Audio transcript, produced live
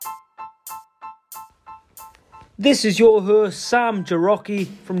This is your host, Sam Jarocki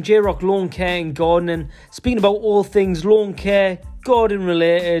from J-Rock Lawn Care and Gardening, speaking about all things lawn care, garden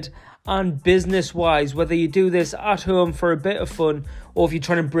related and business wise, whether you do this at home for a bit of fun or if you're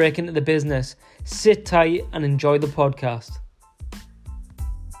trying to break into the business. Sit tight and enjoy the podcast.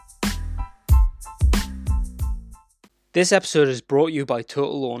 This episode is brought to you by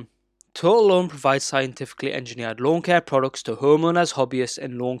Total Lawn. Total Lawn provides scientifically engineered lawn care products to homeowners, hobbyists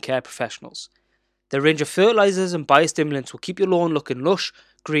and lawn care professionals. Their range of fertilisers and biostimulants will keep your lawn looking lush,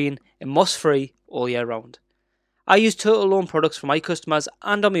 green and moss-free all year round. I use Total Lawn products for my customers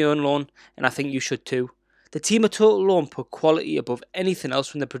and on my own lawn, and I think you should too. The team at Total Lawn put quality above anything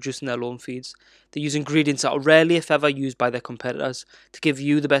else when they're producing their lawn feeds. They use ingredients that are rarely if ever used by their competitors to give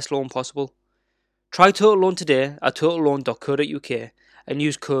you the best lawn possible. Try Total Lawn today at totallawn.co.uk and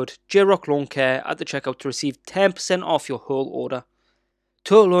use code JROCKLAWNCARE at the checkout to receive 10% off your whole order.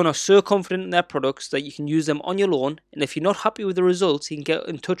 Total Lawn are so confident in their products that you can use them on your lawn, and if you're not happy with the results, you can get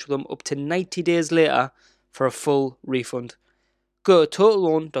in touch with them up to 90 days later for a full refund. Go to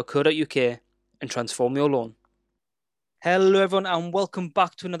totallawn.co.uk and transform your lawn. Hello everyone and welcome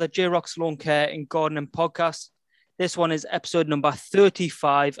back to another J-Rock's Lawn Care and Gardening podcast. This one is episode number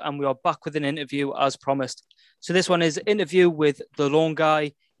 35 and we are back with an interview as promised. So this one is an interview with the Lawn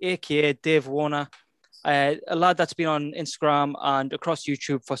Guy, aka Dave Warner. A lad that's been on Instagram and across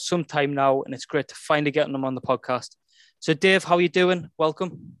YouTube for some time now, and it's great to finally get him on the podcast. So, Dave, how are you doing?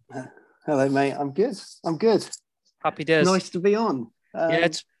 Welcome. Hello, mate. I'm good. Happy days. Nice to be on. Yeah,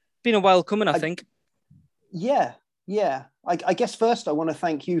 it's been a while coming, I think. Yeah. I guess first I want to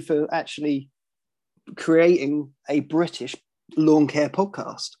thank you for actually creating a British lawn care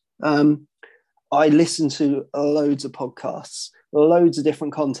podcast. I listen to loads of podcasts, loads of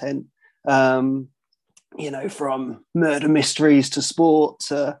different content. From murder mysteries to sport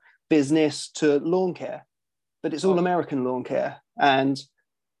to business to lawn care, but it's all American lawn care. And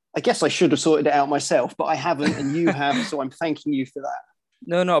I guess I should have sorted it out myself, but I haven't, and you have. So I'm thanking you for that.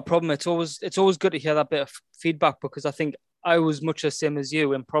 No, not a problem. It's always good to hear that bit of feedback, because I think I was much the same as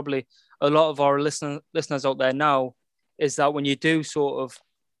you, and probably a lot of our listeners out there now, is that when you do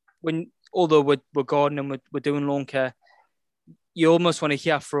although we're gardening, we're doing lawn care, you almost want to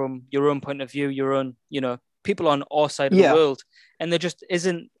hear from your own point of view, your own, people on our side of the world. And there just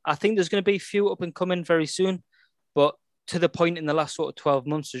isn't. I think there's going to be a few up and coming very soon, but to the point in the last sort of 12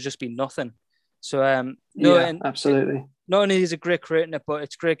 months, there's just been nothing. So, absolutely. Not only is it great creating it, but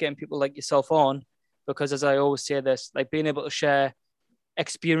it's great getting people like yourself on, because as I always say this, like being able to share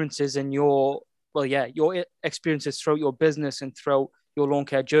experiences in your experiences throughout your business and throughout your lawn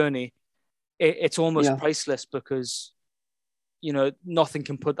care journey, it's almost priceless, because nothing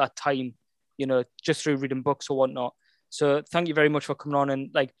can put that time, just through reading books or whatnot. So thank you very much for coming on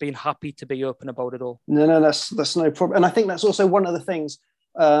and like being happy to be open about it all. No, that's no problem. And I think that's also one of the things,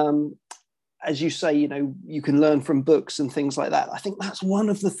 as you say, you can learn from books and things like that. I think that's one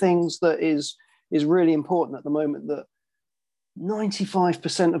of the things that is really important at the moment, that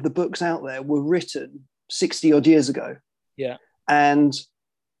 95% of the books out there were written 60 odd years ago. Yeah. And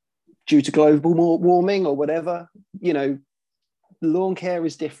due to global warming or whatever, lawn care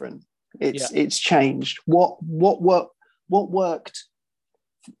is different. It's changed. What worked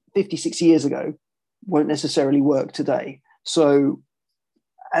 50, 60 years ago won't necessarily work today. So,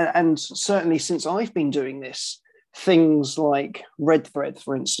 and certainly since I've been doing this, things like red thread,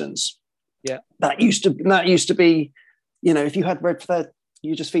 for instance, that used to be, if you had red thread,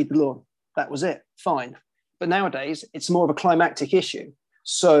 you just feed the lawn. That was it. Fine. But nowadays it's more of a climactic issue.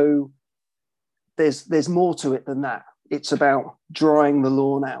 So there's more to it than that. It's about drying the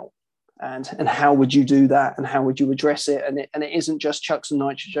lawn out, and how would you do that, and how would you address it, and it isn't just chuck some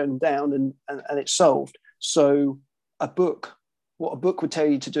nitrogen down and it's solved. So what a book would tell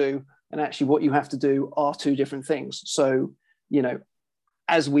you to do and actually what you have to do are two different things. So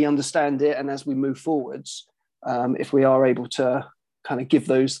as we understand it and as we move forwards, if we are able to kind of give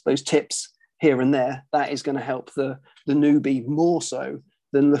those tips here and there, that is going to help the newbie more so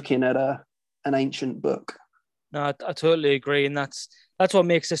than looking at an ancient book. No, I totally agree, and that's what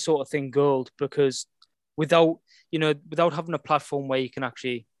makes this sort of thing gold, because without having a platform where you can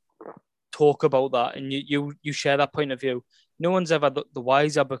actually talk about that and you share that point of view, no one's ever the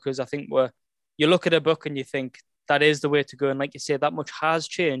wiser, because I think you look at a book and you think that is the way to go, and like you say, that much has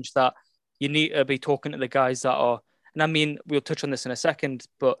changed, that you need to be talking to the guys that are, and I mean, we'll touch on this in a second,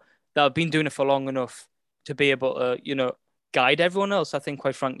 but that have been doing it for long enough to be able to, guide everyone else, I think,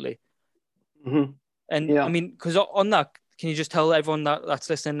 quite frankly. Mm-hmm. And I mean, because on that, can you just tell everyone that's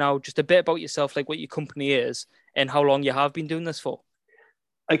listening now just a bit about yourself, like what your company is and how long you have been doing this for?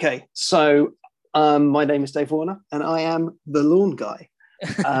 Okay, so My name is Dave Warner, and I am the lawn guy.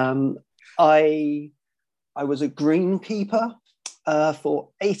 Um, I I was a greenkeeper for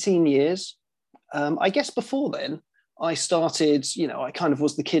 18 years. I guess before then, I started. I kind of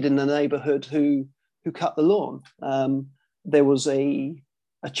was the kid in the neighbourhood who cut the lawn. There was a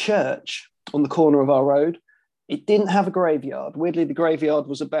church on the corner of our road. It didn't have a graveyard. Weirdly, the graveyard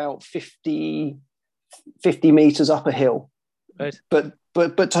was about 50 meters up a hill, right?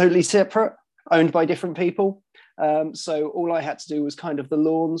 But totally separate, owned by different people. So all I had to do was kind of the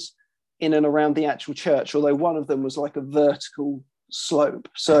lawns in and around the actual church, although one of them was like a vertical slope.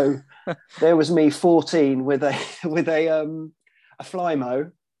 So there was me 14 with a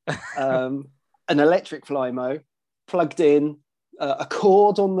Flymo, an electric Flymo, plugged in, a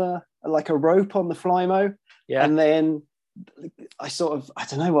cord on like a rope on the Flymo. Yeah. And then I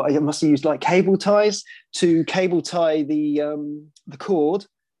don't know what, I must have used like cable ties to cable tie the cord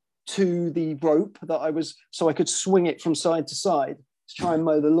to the rope so I could swing it from side to side to try and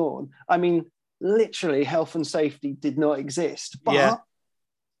mow the lawn. I mean, literally health and safety did not exist, but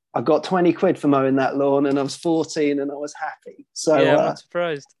I got 20 quid for mowing that lawn, and I was 14 and I was happy. So I'm not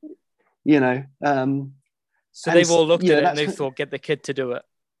surprised. So they've all looked at it and they thought, get the kid to do it.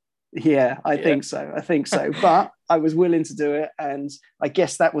 Yeah, I think so. But I was willing to do it. And I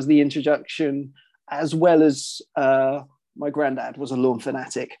guess that was the introduction, as well as my granddad was a lawn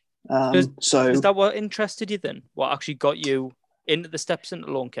fanatic. So is that what interested you then? What actually got you into the steps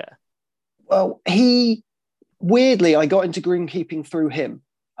into lawn care? Well, weirdly, I got into greenkeeping through him.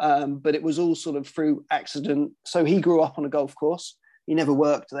 But it was all sort of through accident. So he grew up on a golf course. He never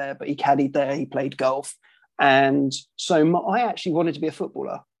worked there, but he caddied there. He played golf. And so I actually wanted to be a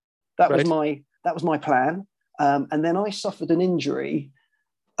footballer. That was my plan. And then I suffered an injury,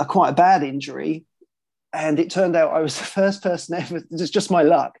 quite a bad injury. And it turned out I was the first person ever, it's just my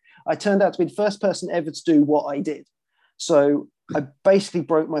luck. I turned out to be the first person ever to do what I did. So I basically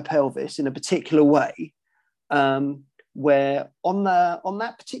broke my pelvis in a particular way, where on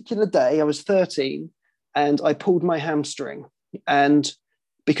that particular day, I was 13 and I pulled my hamstring. And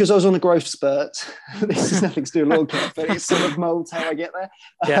because I was on a growth spurt, this is nothing to do with lawn care, but it sort of molds how I get there.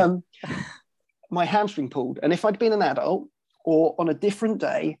 Yeah. My hamstring pulled. And if I'd been an adult or on a different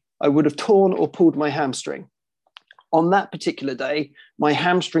day, I would have torn or pulled my hamstring. On that particular day, my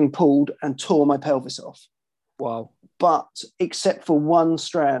hamstring pulled and tore my pelvis off. Wow. But except for one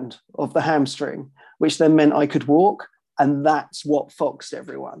strand of the hamstring, which then meant I could walk. And that's what foxed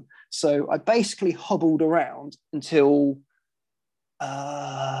everyone. So I basically hobbled around until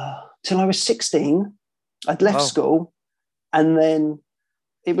I was 16. I'd left school, and then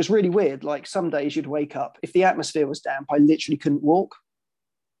it was really weird. Like some days you'd wake up, if the atmosphere was damp, I literally couldn't walk.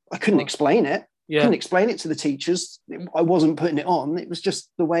 I couldn't explain it. Yeah. Couldn't explain it to the teachers. I wasn't putting it on. It was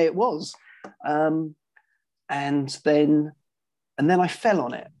just the way it was. And then I fell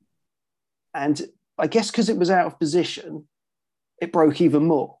on it. And I guess because it was out of position, it broke even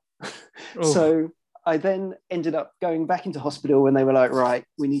more. So I then ended up going back into hospital when they were like, right,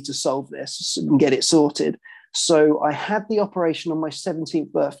 we need to solve this and get it sorted. So I had the operation on my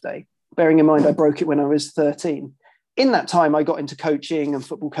 17th birthday, bearing in mind I broke it when I was 13. In that time, I got into coaching and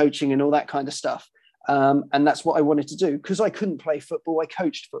football coaching and all that kind of stuff. And that's what I wanted to do. Because I couldn't play football, I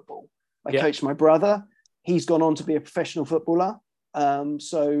coached football. I coached my brother. He's gone on to be a professional footballer. And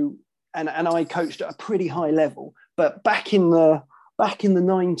I coached at a pretty high level. But back in the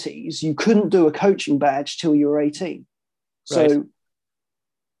 90s, you couldn't do a coaching badge till you were 18. So,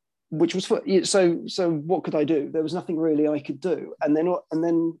 which was so what could I do? There was nothing really I could do. And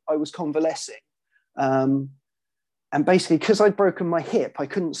then I was convalescing. And basically, because I'd broken my hip, I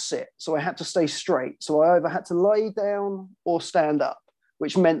couldn't sit. So I had to stay straight. So I either had to lie down or stand up,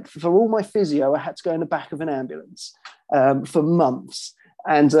 which meant for all my physio, I had to go in the back of an ambulance for months.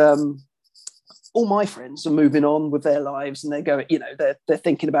 And all my friends are moving on with their lives, and they're going, they're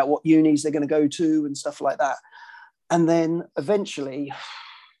thinking about what unis they're going to go to and stuff like that. And then eventually,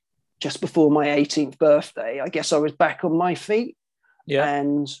 just before my 18th birthday, I guess I was back on my feet. Yeah.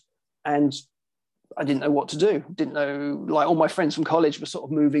 And I didn't know what to do. Didn't know, like all my friends from college were sort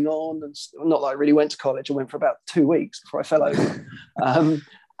of moving on, and not that I really went to college. I went for about 2 weeks before I fell over.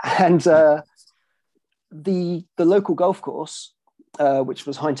 The local golf course, which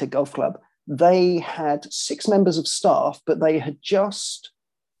was Hindhead Golf Club, they had 6 members of staff, but they had just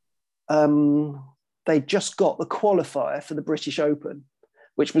got the qualifier for the British Open,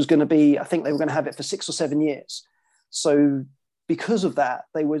 which was going to be, I think they were going to have it for 6 or 7 years. So because of that,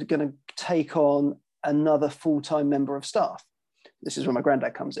 they were going to take on another full-time member of staff. This is where my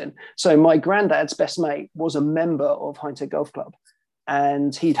granddad comes in. So my granddad's best mate was a member of Hindhead Golf Club.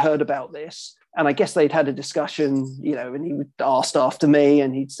 and he'd heard about this. And I guess they'd had a discussion, and he would asked after me,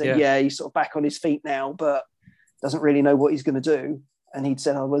 and he'd said, he's sort of back on his feet now, but doesn't really know what he's going to do. And he'd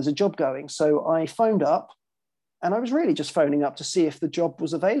said, there's a job going. So I phoned up, and I was really just phoning up to see if the job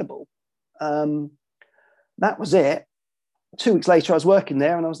was available. That was it. 2 weeks later, I was working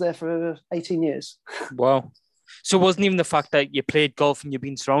there, and I was there for 18 years. Wow. So it wasn't even the fact that you played golf and you've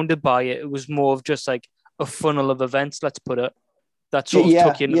been surrounded by it. It was more of just like a funnel of events, let's put it, that sort of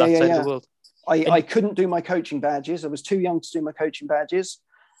took you into that side of the world. I couldn't do my coaching badges. I was too young to do my coaching badges.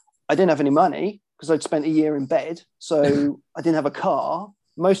 I didn't have any money because I'd spent a year in bed. So I didn't have a car.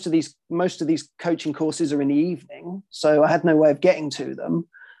 Most of these coaching courses are in the evening. So I had no way of getting to them.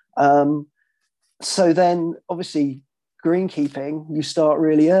 So then obviously greenkeeping, you start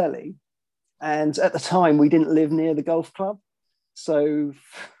really early. And at the time we didn't live near the golf club. So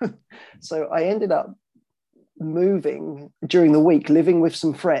I ended up moving during the week, living with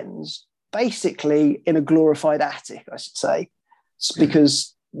some friends, basically in a glorified attic, I should say,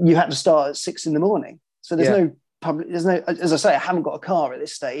 because you had to start at 6 a.m. So there's no public, as I say, I haven't got a car at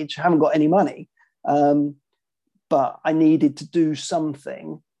this stage, I haven't got any money, but I needed to do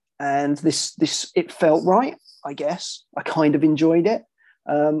something. And this it felt right, I guess. I kind of enjoyed it.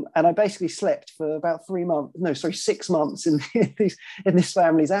 And I basically slept for about 6 months in this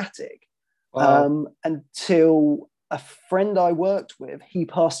family's attic. Wow. Until a friend I worked with, he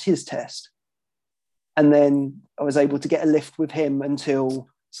passed his test. And then I was able to get a lift with him until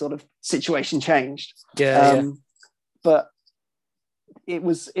sort of situation changed. But it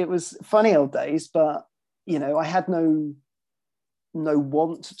was funny old days, but I had no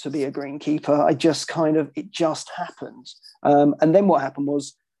want to be a greenkeeper. It just happened. And then what happened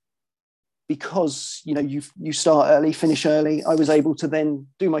was, because you start early, finish early, I was able to then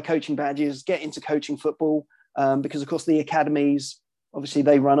do my coaching badges, get into coaching football, because of course the academies, obviously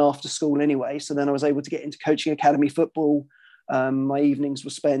they run after school anyway. So then I was able to get into coaching academy football. My evenings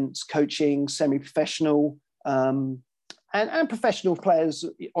were spent coaching semi-professional and professional players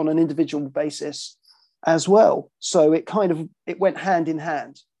on an individual basis as well. So it went hand in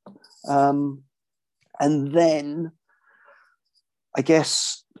hand. And then I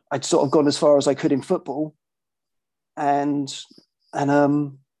guess I'd sort of gone as far as I could in football. And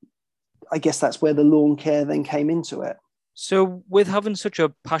I guess that's where the lawn care then came into it. So with having such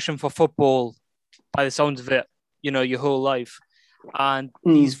a passion for football, by the sounds of it, your whole life, and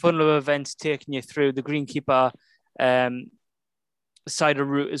these funnel of events taking you through the greenkeeper side of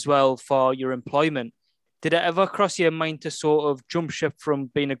route as well for your employment, did it ever cross your mind to sort of jump ship from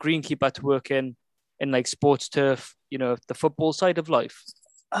being a greenkeeper to working in like sports turf, the football side of life?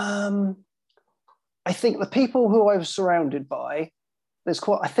 I think the people who I was surrounded by,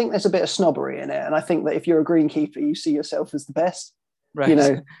 I think there's a bit of snobbery in it. And I think that if you're a greenkeeper, you see yourself as the best.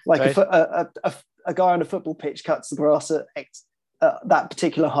 Right. Like right. A guy on a football pitch cuts the grass at that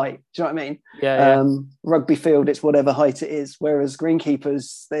particular height. Do you know what I mean? Yeah. Rugby field, it's whatever height it is. Whereas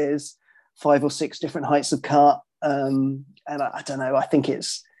greenkeepers, there's 5 or 6 different heights of cut. And I don't know.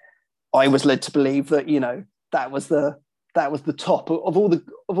 I was led to believe that, that was the top of all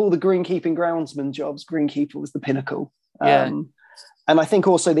the greenkeeping groundsman jobs. Greenkeeper was the pinnacle. Yeah. And I think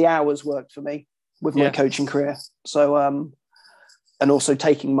also the hours worked for me with my coaching career. So, and also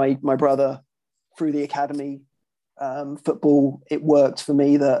taking my brother through the academy football, it worked for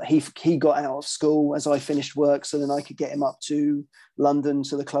me that he got out of school as I finished work, so then I could get him up to London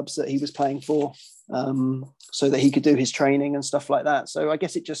to the clubs that he was playing for, so that he could do his training and stuff like that. So I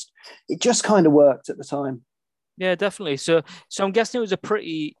guess it just kind of worked at the time. Yeah, definitely. So I'm guessing it was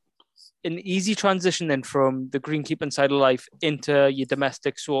an easy transition then from the greenkeeping side of life into your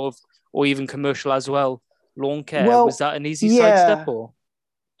domestic sort of, or even commercial as well, lawn care. Well, was that an easy sidestep or?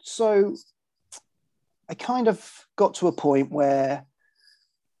 So I kind of got to a point where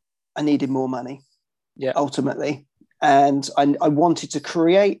I needed more money, ultimately. And I wanted to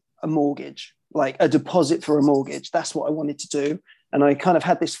create a mortgage, like a deposit for a mortgage. That's what I wanted to do. And I kind of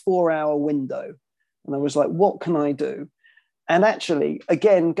had this 4-hour window. And I was like, what can I do? And actually,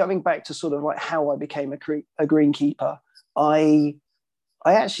 again, going back to sort of like how I became a greenkeeper, I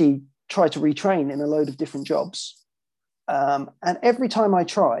actually tried to retrain in a load of different jobs. And every time I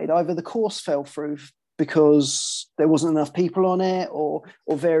tried, either the course fell through because there wasn't enough people on it or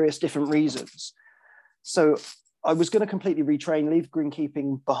various different reasons. So I was going to completely retrain, leave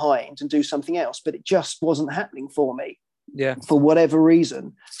greenkeeping behind and do something else, but it just wasn't happening for me for whatever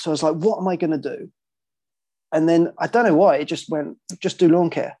reason. So I was like, what am I going to do? And then I don't know why, it just went, just do lawn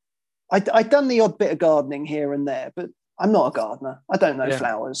care. I'd done the odd bit of gardening here and there, but I'm not a gardener. I don't know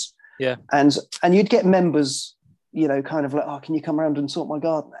flowers. Yeah. And you'd get members you know, kind of like, oh, can you come around and sort my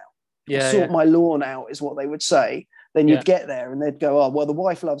garden out? Yeah, sort my lawn out is what they would say. Then you'd get there and they'd go, oh, well, the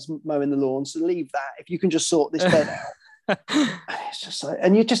wife loves mowing the lawn, so leave that. If you can just sort this bed out. It's just like,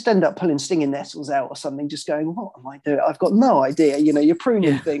 and you just end up pulling stinging nettles out or something, just going, what am I doing? I've got no idea. You know, you're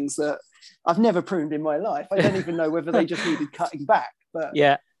pruning things that I've never pruned in my life. I don't even know whether they just needed cutting back. But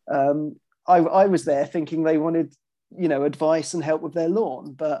I was there thinking they wanted, you know, advice and help with their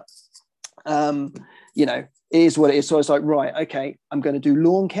lawn. But, you know, it is what it is. So I was like, right, okay, I'm going to do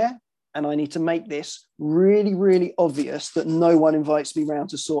lawn care. And I need to make this really, really obvious that no one invites me round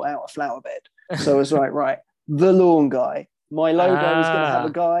to sort out a flower bed. So I was like, right, the lawn guy. My logo is going to have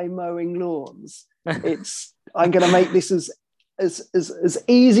a guy mowing lawns. I'm going to make this as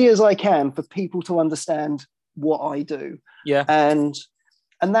easy as I can for people to understand what I do. Yeah. And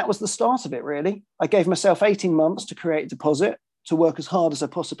that was the start of it, really. I gave myself 18 months to create a deposit, to work as hard as I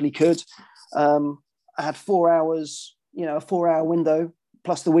possibly could. I had 4 hours, you know, a 4-hour window,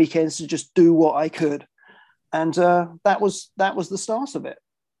 plus the weekends to just do what I could. And that was the start of it.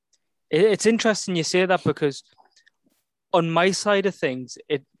 It's interesting you say that, because on my side of things,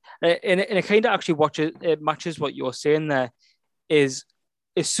 it kind of actually matches what you're saying there, is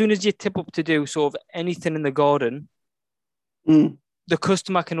as soon as you tip up to do sort of anything in the garden, the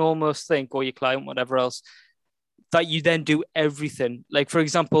customer can almost think, or your client, whatever else, that you then do everything. Like, for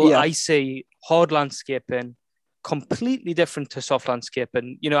example, I see hard landscaping completely different to soft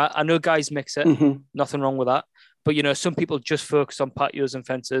landscaping. You know, I know guys mix it, nothing wrong with that. But, you know, some people just focus on patios and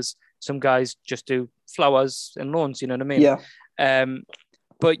fences. Some guys just do flowers and lawns, you know what I mean? Yeah.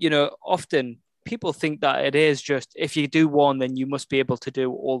 But, you know, often people think that it is just, if you do one, then you must be able to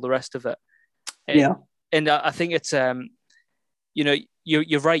do all the rest of it. And I think it's, you know,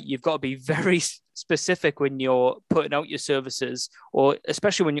 you're right. You've got to be very specific when you're putting out your services, or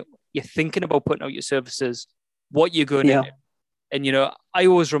especially when you're thinking about putting out your services, what you're going to do. And, you know, I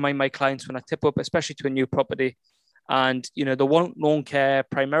always remind my clients when I tip up, especially to a new property, and, you know, they want lawn care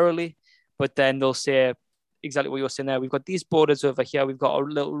primarily, but then they'll say exactly what you're saying there. We've got these borders over here. We've got a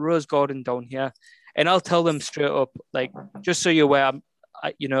little rose garden down here. And I'll tell them straight up, like, just so you're aware,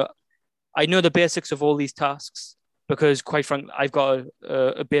 you know, I know the basics of all these tasks, because quite frankly, I've got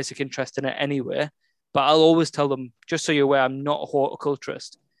a basic interest in it anyway. But I'll always tell them, just so you're aware, I'm not a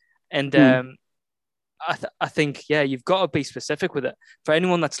horticulturist. And I think, you've got to be specific with it. For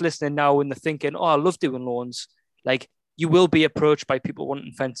anyone that's listening now and they're thinking, oh, I love doing lawns, like, you will be approached by people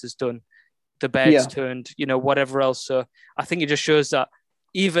wanting fences done, the beds turned, you know, whatever else. So I think it just shows that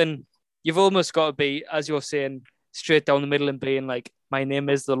even you've almost got to be, as you're saying, straight down the middle and being like, my name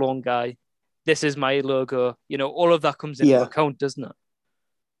is the lawn guy. This is my logo. You know, all of that comes into account, doesn't it?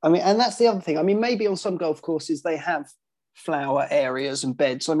 I mean, and that's the other thing. I mean, maybe on some golf courses, they have flower areas and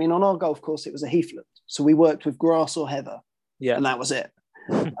beds. I mean, on our golf course, it was a heathland. So we worked with grass or heather. Yeah. And that was it.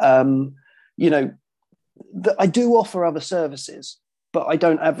 You know, I do offer other services, but I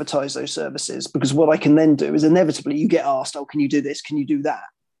don't advertise those services, because what I can then do is inevitably you get asked, oh, can you do this? Can you do that?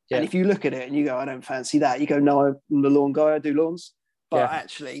 Yeah. And if you look at it and you go, I don't fancy that, you go, no, I'm the lawn guy, I do lawns. But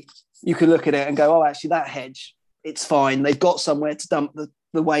actually, you can look at it and go, oh, actually, that hedge, it's fine. They've got somewhere to dump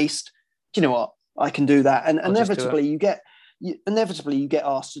the waste. Do you know what? I can do that. And inevitably, you get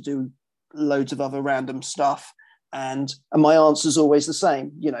asked to do loads of other random stuff. And my answer is always the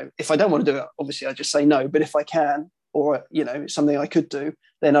same. You know, if I don't want to do it, obviously I just say no. But if I can, or, you know, something I could do,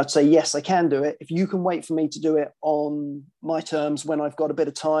 then I'd say, yes, I can do it. If you can wait for me to do it on my terms when I've got a bit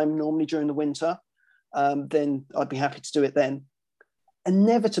of time, normally during the winter, then I'd be happy to do it then.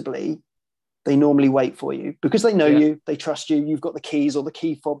 Inevitably, they normally wait for you because they know you, they trust you, you've got the keys or the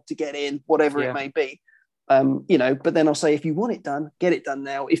key fob to get in, whatever it may be. You know, but then I'll say, if you want it done, get it done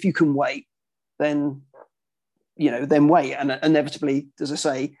now. If you can wait, then, you know, then wait. And inevitably, as I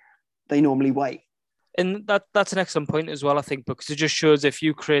say, they normally wait. And that's an excellent point as well, I think, because it just shows if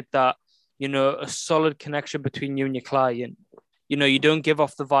you create that, you know, a solid connection between you and your client, you know, you don't give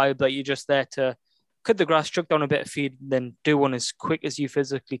off the vibe that you're just there to cut the grass, chuck down a bit of feed, and then do one as quick as you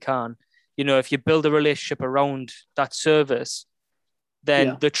physically can. You know, if you build a relationship around that service,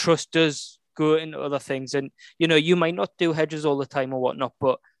 then the trust does go into other things. And, you know, you might not do hedges all the time or whatnot,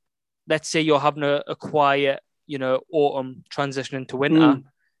 but let's say you're having a quiet, you know, autumn transition into winter,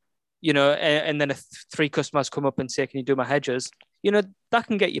 you know, and then if 3 customers come up and say, can you do my hedges? You know, that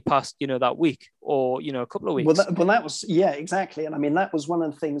can get you past, you know, that week or, you know, a couple of weeks. Well, that was, exactly. And I mean, that was one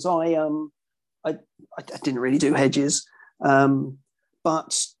of the things I didn't really do hedges.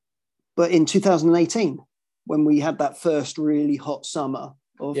 But in 2018, when we had that first really hot summer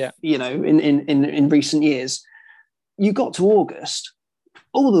of, you know, in recent years, you got to August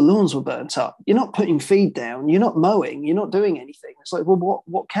all the lawns were burnt up. You're not putting feed down. You're not mowing. You're not doing anything. It's like, well,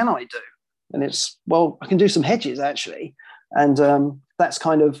 what can I do? And it's, well, I can do some hedges actually. And that's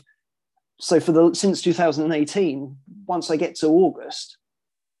kind of, so since 2018, once I get to August,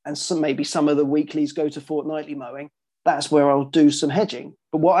 and maybe some of the weeklies go to fortnightly mowing, that's where I'll do some hedging.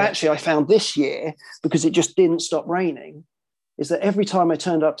 But what actually I found this year, because it just didn't stop raining, is that every time I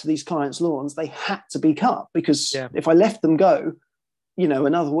turned up to these clients' lawns, they had to be cut, because if I left them go,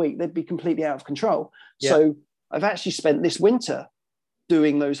 another week, they'd be completely out of control. Yeah. So I've actually spent this winter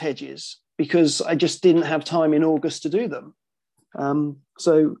doing those hedges because I just didn't have time in August to do them.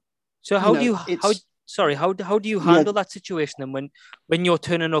 So how do you handle that situation then when you're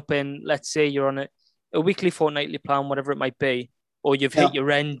turning up in, let's say you're on a weekly, fortnightly plan, whatever it might be, or you've hit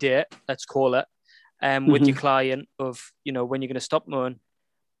your end date, let's call it, with your client of, when you're going to stop mowing,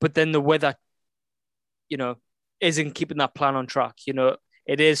 but then the weather, isn't keeping that plan on track.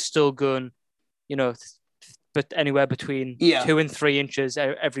 It is still going, but anywhere between 2 and 3 inches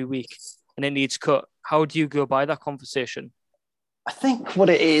every week, and it needs cut. How do you go by that conversation? I think what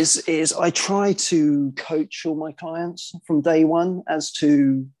it is I try to coach all my clients from day one as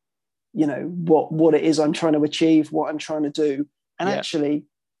to, what it is I'm trying to achieve, what I'm trying to do. And actually,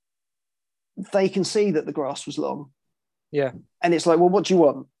 they can see that the grass was long. Yeah. And it's like, well, what do you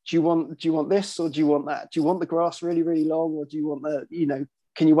want? Do you want this, or do you want that? Do you want the grass really, really long, or do you want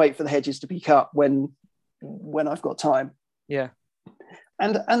can you wait for the hedges to be cut when I've got time? Yeah.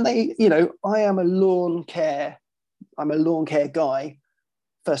 And they, I am a lawn care guy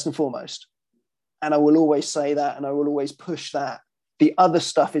first and foremost. And I will always say that, and I will always push that. The other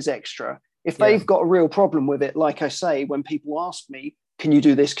stuff is extra. If they've got a real problem with it, like I say, when people ask me, can you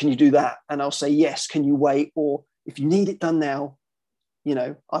do this? Can you do that? And I'll say, yes, can you wait? Or if you need it done now,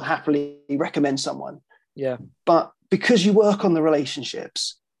 I'll happily recommend someone. Yeah. But because you work on the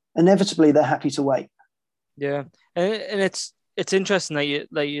relationships, inevitably they're happy to wait. Yeah. And it's interesting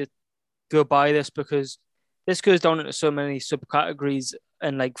that you go by this, because this goes down into so many subcategories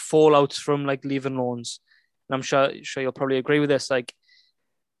and like fallouts from like leaving lawns. And I'm sure you'll probably agree with this. Like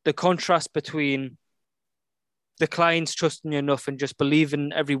the contrast between the clients trusting you enough and just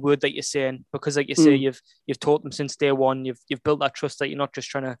believing every word that you're saying, because like you say, you've taught them since day one, you've built that trust that you're not just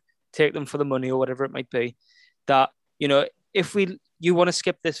trying to take them for the money or whatever it might be. That, if you want to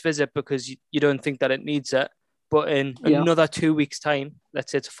skip this visit because you don't think that it needs it, but in another 2 weeks' time,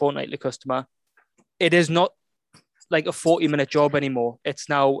 let's say it's a fortnightly customer, it is not like a 40-minute job anymore. It's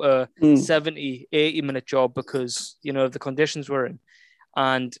now a 70, 80-minute job because, of the conditions we're in.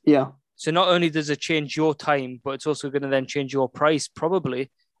 And so not only does it change your time, but it's also going to then change your price,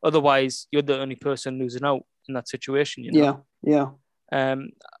 probably. Otherwise, you're the only person losing out in that situation, Yeah.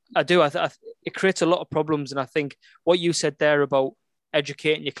 I do. It creates a lot of problems. And I think what you said there about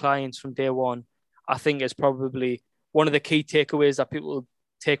educating your clients from day one, I think is probably one of the key takeaways that people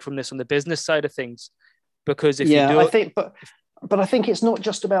take from this on the business side of things. Because if you do, I think, but I think it's not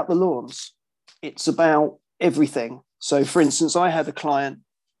just about the lawns; it's about everything. So, for instance, I had a client,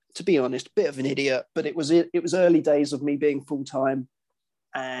 to be honest, a bit of an idiot, but it was early days of me being full time,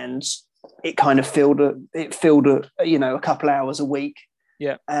 and it kind of filled a couple hours a week.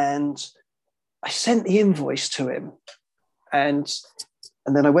 Yeah, and I sent the invoice to him, and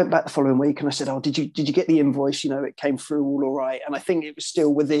then I went back the following week and I said, "Oh, did you get the invoice? It came through all right." And I think it was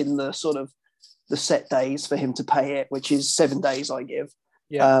still within the sort of the set days for him to pay it, which is 7 days I give.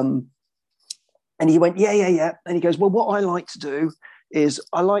 Yeah. And he went, yeah. And he goes, well, what I like to do is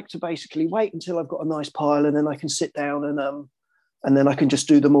I like to basically wait until I've got a nice pile, and then I can sit down and then I can just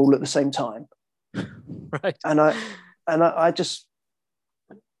do them all at the same time. Right. And I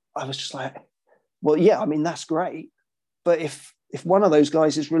was just like, well, yeah, I mean, that's great. But if one of those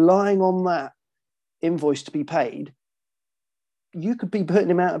guys is relying on that invoice to be paid, you could be putting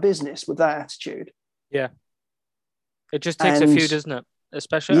him out of business with that attitude. Yeah. It just takes a few, doesn't it?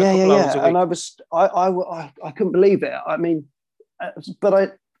 Especially a couple hours a week. And I couldn't believe it. I mean,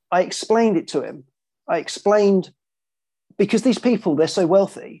 but I explained it to him. I explained, because these people, they're so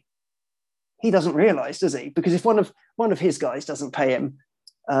wealthy, he doesn't realize, does he? Because if one of his guys doesn't pay him,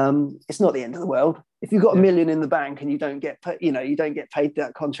 it's not the end of the world. If you've got $1 million in the bank and you don't get paid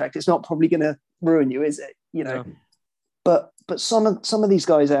that contract, it's not probably going to ruin you, is it? No. But some of these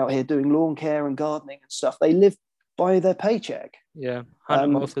guys out here doing lawn care and gardening and stuff, they live by their paycheck. Yeah.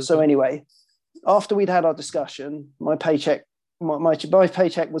 So anyway, after we'd had our discussion, my paycheck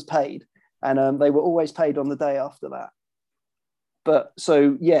was paid, and they were always paid on the day after that. But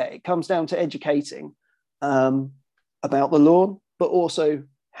so it comes down to educating about the lawn, but also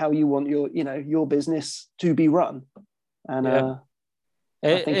how you want your business to be run. And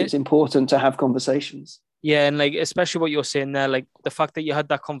I think it's important to have conversations. Yeah, and like especially what you're saying there, like the fact that you had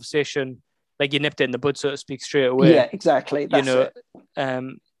that conversation, like you nipped it in the bud, so to speak, straight away. Yeah, exactly. That's it.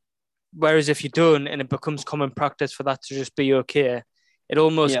 Whereas if you don't, and it becomes common practice for that to just be okay, it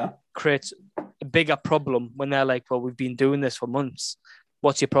almost creates a bigger problem when they're like, "Well, we've been doing this for months.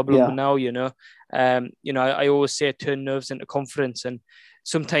 What's your problem now?" I always say turn nerves into confidence, and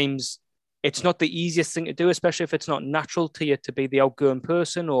sometimes it's not the easiest thing to do, especially if it's not natural to you to be the outgoing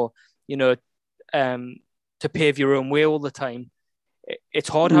person or to pave your own way all the time. It's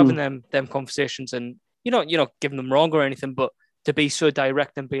hard having them conversations, and you're not giving them wrong or anything, but to be so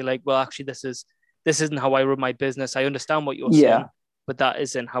direct and be like, well, actually, this isn't how I run my business. I understand what you're saying, but that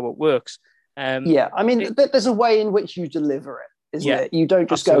isn't how it works. I mean, there's a way in which you deliver it, isn't it? You don't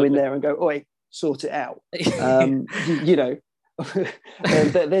just go in there and go, "Oi, sort it out."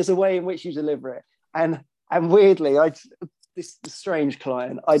 There's a way in which you deliver it, and weirdly, this strange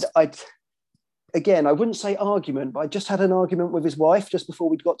client, again, I wouldn't say argument, but I just had an argument with his wife just before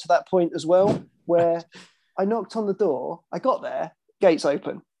we'd got to that point as well, where I knocked on the door. I got there, gates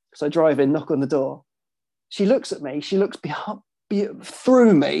open. So I drive in, knock on the door. She looks at me. She looks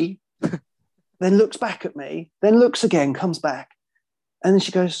through me, then looks back at me, then looks again, comes back. And then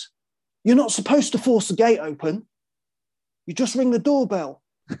she goes, "You're not supposed to force the gate open. You just ring the doorbell."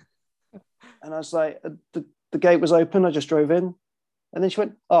 And I was like, the gate was open. I just drove in. And then she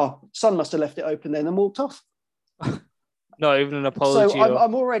went, "Oh, son must have left it open then," and walked off. Not even an apology. So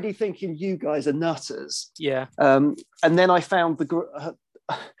I'm already thinking you guys are nutters. Yeah. And then I found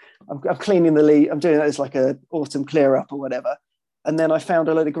I'm cleaning the lead. I'm doing it as like a autumn clear up or whatever. And then I found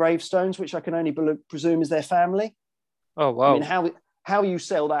a load of gravestones, which I can only presume is their family. Oh, wow. I mean, how you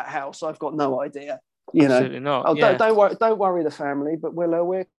sell that house, I've got no idea. Absolutely not. Oh, yeah. Don't worry the family, but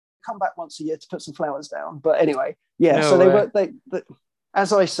we'll come back once a year to put some flowers down. But anyway, they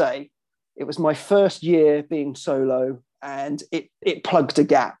as I say, it was my first year being solo, and it plugged a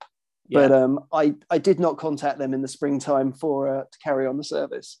gap. Yeah. But I did not contact them in the springtime to carry on the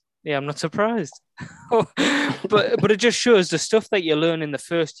service. Yeah, I'm not surprised. but it just shows the stuff that you learn in the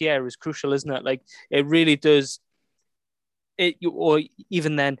first year is crucial, isn't it? Like it really does. Or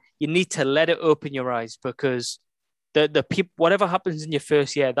even then, you need to let it open your eyes, because the people, whatever happens in your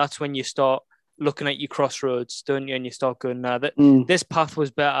first year, that's when you start looking at your crossroads, don't you? And you start going, "Nah, this path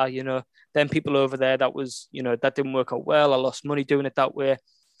was better." Then people over there, that was, that didn't work out well. I lost money doing it that way.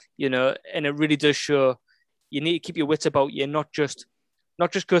 And it really does show you need to keep your wits about you, not just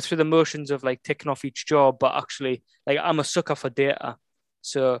go through the motions of like ticking off each job, but actually, like, I'm a sucker for data.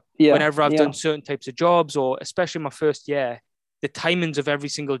 So whenever I've done certain types of jobs, or especially my first year, the timings of every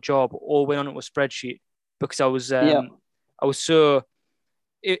single job all went onto a spreadsheet, because I was so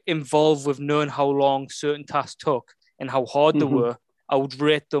involved with knowing how long certain tasks took and how hard they were. I would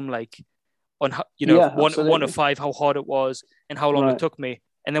rate them like on, 1 to 5, how hard it was and how long it took me.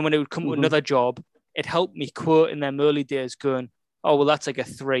 And then when it would come to another job, it helped me quote in them early days going, "Oh, well, that's like a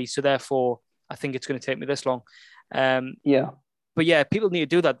 3. So therefore I think it's going to take me this long." But yeah, people need to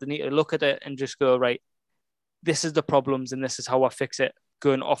do that. They need to look at it and just go, right, this is the problems and this is how I fix it,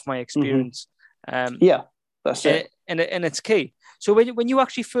 going off my experience. That's it. And it's key. So when you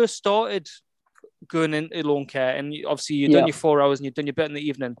actually first started going into lawn care, and obviously you've done your 4 hours and you've done your bit in the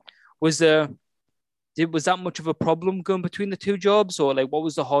evening, was that much of a problem going between the two jobs, or like what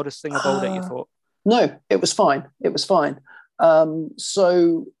was the hardest thing about it, you thought? No, it was fine. It was fine.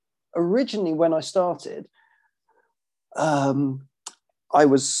 So originally when I started, I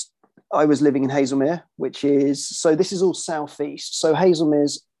was living in Hazelmere, this is all southeast. So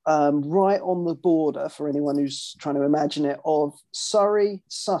Hazelmere's right on the border, for anyone who's trying to imagine it, of Surrey,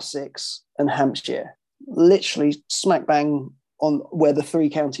 Sussex, and Hampshire. Literally smack bang on where the 3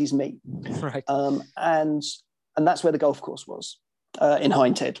 counties meet. Right. And that's where the golf course was, in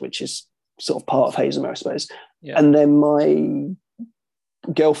Hindhead, which is sort of part of Hazelmere, I suppose. Yeah. And then my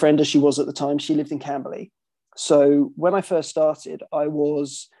girlfriend, as she was at the time, she lived in Camberley. So when I first started, I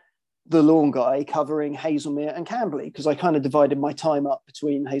was the lawn guy covering Hazelmere and Camberley, because I kind of divided my time up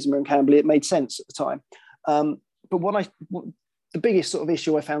between Hazelmere and Camberley. It made sense at the time. But the biggest sort of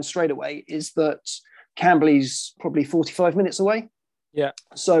issue I found straight away is that Camberley's probably 45 minutes away. Yeah.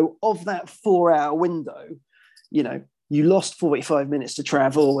 So of that 4-hour window, you lost 45 minutes to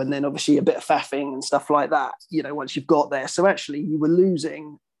travel, and then obviously a bit of faffing and stuff like that, once you've got there. So actually you were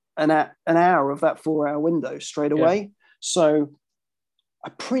losing an hour of that 4-hour window straight away. Yeah. So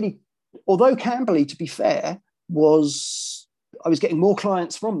although Camberley, to be fair, I was getting more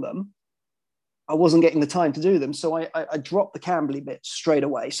clients from them, I wasn't getting the time to do them. So I dropped the Camberley bit straight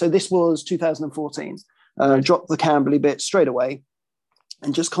away. So this was 2014. Dropped the Camberley bit straight away.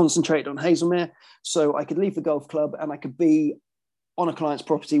 and just concentrate on Hazelmere. So I could leave the golf club and I could be on a client's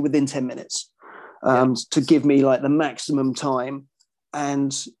property within 10 minutes to give me like the maximum time.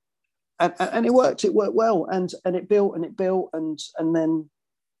 And it worked well. And it built. And then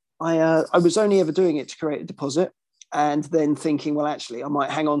I was only ever doing it to create a deposit, and then thinking, well, actually, I might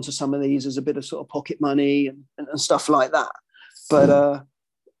hang on to some of these as a bit of sort of pocket money and stuff like that. But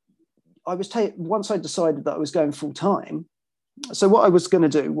I was once I decided that I was going full time. So what I was going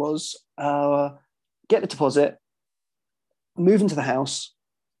to do was get the deposit, move into the house,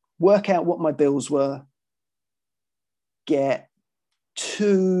 work out what my bills were, get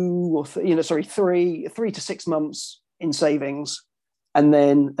 3 to 6 months in savings, and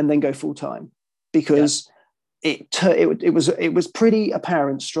then go full time, because it was pretty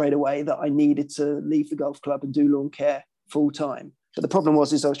apparent straight away that I needed to leave the golf club and do lawn care full time. But the problem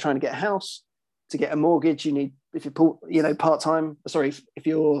is I was trying to get a house. To get a mortgage, you need, if you're part-time, if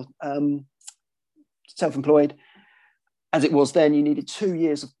you're self-employed, as it was then, you needed 2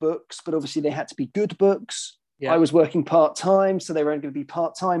 years of books, but obviously they had to be good books. I was working part-time, so they were only going to be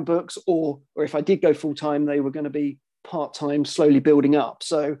part-time books, or if I did go full-time, they were going to be part-time, slowly building up.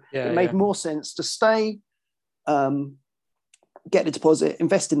 So it made more sense to stay, get the deposit,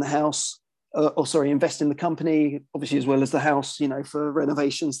 invest in the house, invest in the company, obviously, as well as the house, for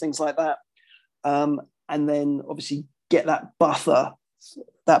renovations, things like that. And then obviously get that buffer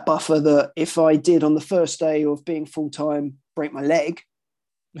that if I did on the first day of being full-time break my leg,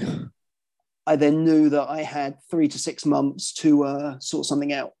 I then knew that I had 3 to 6 months to sort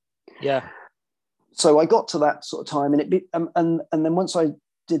something out. Yeah. So I got to that sort of time, and then once I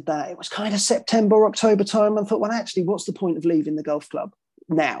did that, it was kind of September, October time. I thought, well, actually, what's the point of leaving the golf club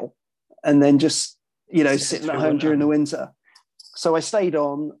now? And then just, sitting at home during the winter. So I stayed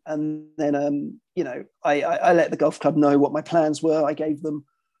on, and then, I let the golf club know what my plans were. I gave them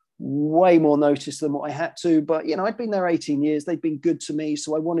way more notice than what I had to, but, I'd been there 18 years. They'd been good to me,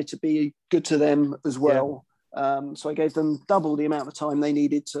 so I wanted to be good to them as well. Yeah. So I gave them double the amount of time they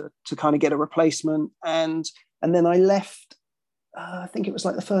needed to kind of get a replacement. And then I left, I think it was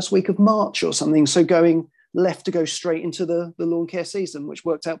like the first week of March or something. So left to go straight into the lawn care season, which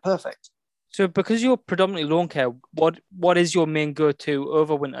worked out perfect. So because you're predominantly lawn care, what is your main go-to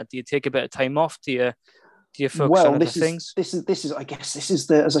over winter? Do you take a bit of time off? Do you focus on other things? This is I guess this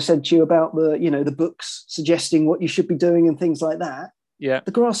is as I said to you about the books suggesting what you should be doing and things like that. Yeah.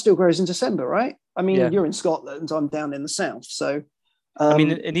 The grass still grows in December, right? I mean, You're in Scotland, I'm down in the south. So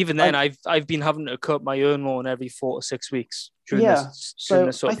and even then I've been having to cut my own lawn every 4 to 6 weeks during this sort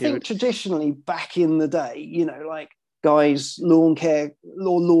of period. Think traditionally back in the day, like guys, lawn care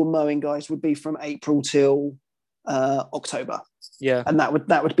or lawn mowing guys would be from April till October. Yeah. And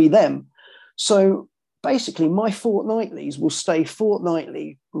that would be them. So basically my fortnightlies will stay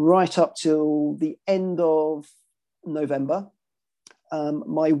fortnightly right up till the end of November.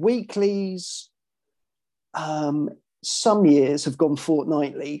 My weeklies, some years have gone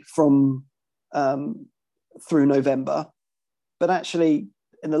fortnightly from through November, but actually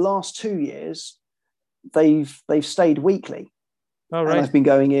in the last 2 years, they've stayed weekly. Oh, right. And I've been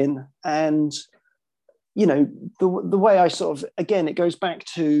going in, and the way I sort of, again, it goes back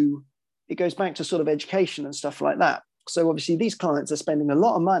to sort of education and stuff like that. So obviously these clients are spending a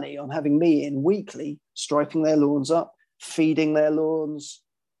lot of money on having me in weekly, striping their lawns up, feeding their lawns,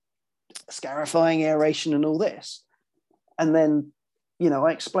 scarifying, aeration, and all this. And then,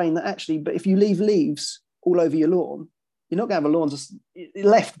 I explain that actually, but if you leave leaves all over your lawn, you're not going to have a lawn just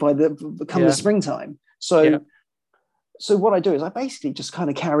left by the springtime. So what I do is I basically just kind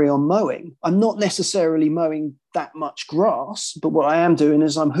of carry on mowing. I'm not necessarily mowing that much grass, but what I am doing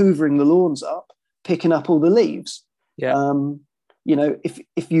is I'm hoovering the lawns up, picking up all the leaves. Yeah.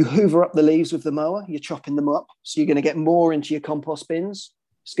 If you hoover up the leaves with the mower, you're chopping them up. So you're going to get more into your compost bins.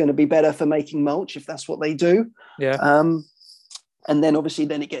 It's going to be better for making mulch if that's what they do. Yeah. And then obviously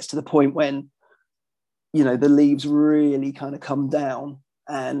then it gets to the point when, the leaves really kind of come down,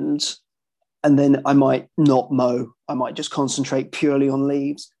 and then I might not mow. I might just concentrate purely on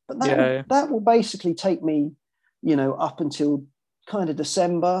leaves. But that will basically take me, up until kind of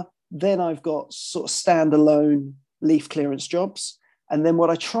December. Then I've got sort of standalone leaf clearance jobs. And then what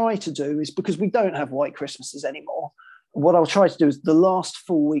I try to do is, because we don't have white Christmases anymore, what I'll try to do is the last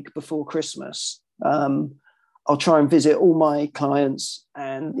full week before Christmas, I'll try and visit all my clients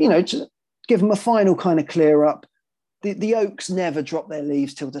and, to give them a final kind of clear up. The oaks never drop their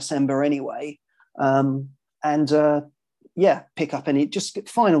leaves till December anyway. Pick up any, just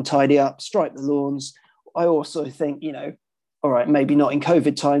final tidy up, stripe the lawns. I also think, all right, maybe not in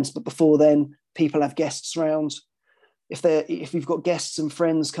COVID times, but before then, people have guests round. if you've got guests and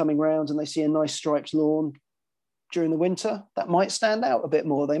friends coming around and they see a nice striped lawn during the winter, that might stand out a bit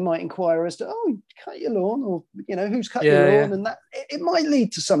more. They might inquire as to, oh, cut your lawn, or who's cut your lawn, and that it might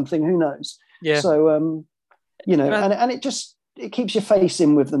lead to something. Who knows? Yeah. So and it keeps your face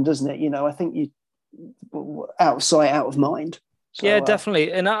in with them, doesn't it? I think you out of sight, out of mind. So, yeah,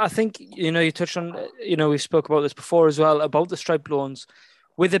 definitely. And I think you touched on we spoke about this before as well about the striped lawns,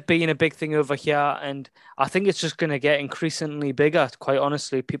 with it being a big thing over here, and I think it's just going to get increasingly bigger. Quite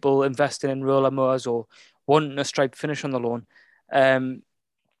honestly, people investing in roller mowers or wanting a striped finish on the lawn.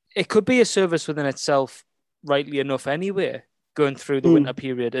 It could be a service within itself, rightly enough, anyway, going through the winter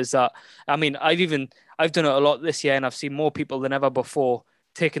period. Is that, I mean, I've done it a lot this year, and I've seen more people than ever before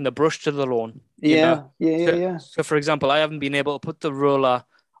taking the brush to the lawn. Yeah. So, for example, I haven't been able to put the roller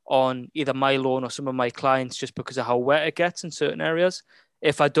on either my lawn or some of my clients just because of how wet it gets in certain areas.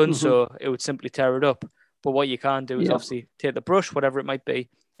 If I'd done so, it would simply tear it up. But what you can do is obviously take the brush, whatever it might be,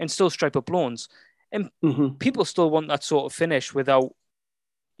 and still stripe up lawns. And people still want that sort of finish without,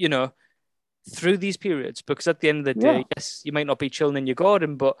 through these periods. Because at the end of the day, yes, you might not be chilling in your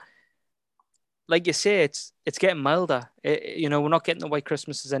garden, but like you say, it's getting milder. We're not getting the white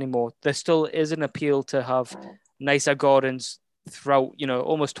Christmases anymore. There still is an appeal to have nicer gardens throughout,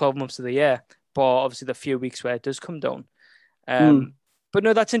 almost 12 months of the year, but obviously the few weeks where it does come down. But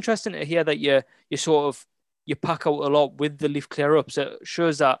no, that's interesting to hear that you pack out a lot with the leaf clear ups. It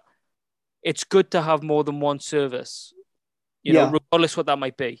shows that it's good to have more than one service, regardless what that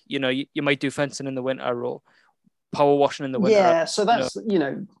might be. You might do fencing in the winter or power washing in the winter. Yeah, so that's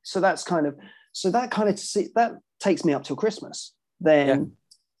that takes me up till Christmas. Then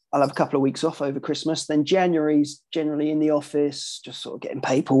I'll have a couple of weeks off over Christmas. Then January's generally in the office, just sort of getting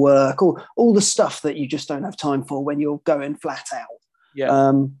paperwork, all the stuff that you just don't have time for when you're going flat out.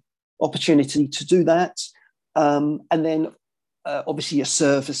 Opportunity to do that, and then obviously your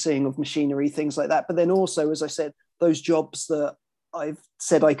servicing of machinery, things like that. But then also, as I said, those jobs that I've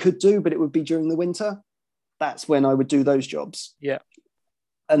said I could do, but it would be during the winter. That's when I would do those jobs. Yeah.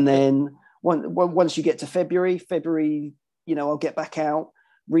 And then once you get to February, I'll get back out,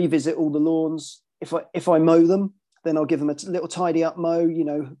 revisit all the lawns. If I mow them, then I'll give them a little tidy up mow.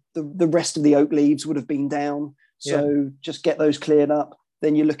 The rest of the oak leaves would have been down. So just get those cleared up.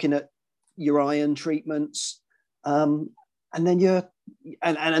 Then you're looking at your iron treatments. And then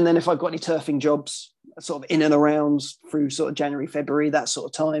and then if I've got any turfing jobs sort of in and around through sort of January, February, that sort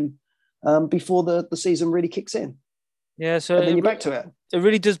of time, before the season really kicks in. Yeah, so and then you're back to it. It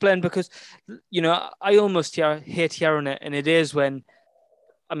really does blend because, I almost hate hearing it, and it is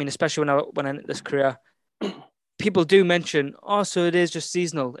especially when I ended this career, people do mention, so it is just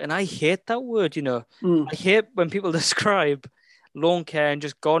seasonal, and I hate that word. I hate when people describe lawn care and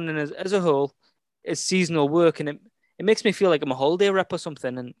just gardening as a whole as seasonal work, and it makes me feel like I'm a holiday rep or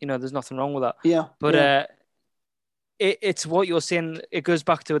something, and there's nothing wrong with that. Yeah, but it's what you're saying. It goes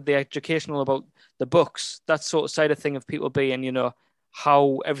back to the educational about the books, that sort of side of thing of people being,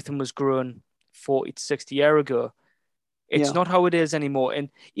 how everything was grown 40 to 60 years ago. It's not how it is anymore. And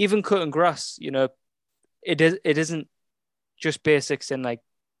even cutting grass, it isn't just basics and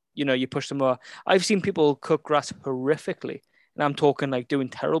you push them over. I've seen people cut grass horrifically, and I'm talking like doing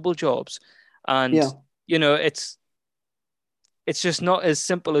terrible jobs. And, it's just not as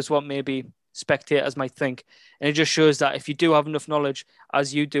simple as what maybe spectators might think. And it just shows that if you do have enough knowledge,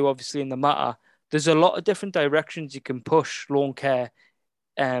 as you do obviously in the matter, there's a lot of different directions you can push lawn care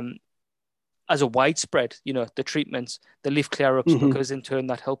as a widespread, the treatments, the leaf clear ups, because in turn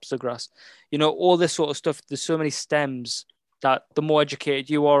that helps the grass, all this sort of stuff. There's so many stems that the more educated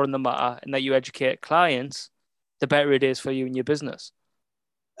you are on the matter and that you educate clients, the better it is for you and your business.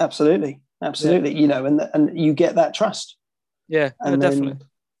 Absolutely. And you get that trust. Yeah, definitely.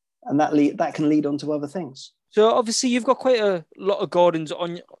 And that can lead on to other things. So obviously you've got quite a lot of gardens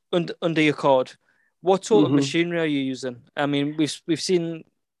under your card. What sort of machinery are you using? I mean, we've seen,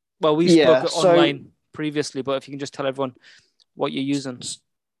 we spoke online previously, but if you can just tell everyone what you're using.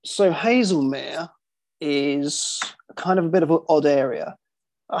 So Hazelmere is kind of a bit of an odd area.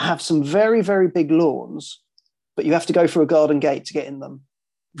 I have some very, very big lawns, but you have to go through a garden gate to get in them.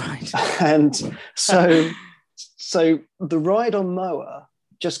 Right. And so the ride-on mower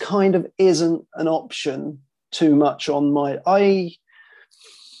just kind of isn't an option too much on my...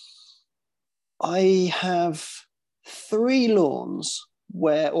 I have 3 lawns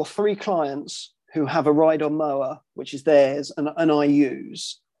or 3 clients who have a ride-on mower, which is theirs, and I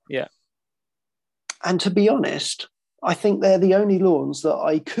use. Yeah. And to be honest, I think they're the only lawns that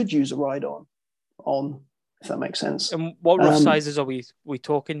I could use a ride-on, if that makes sense. And what rough sizes are we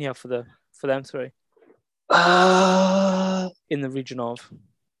talking here for them 3? In the region of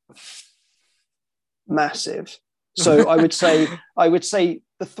massive. So I would say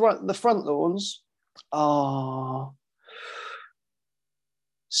the front lawns are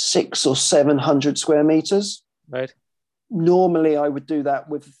 600 or 700 square meters. Right. Normally, I would do that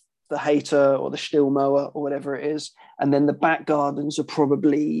with the Hayter or the Stihl mower or whatever it is, and then the back gardens are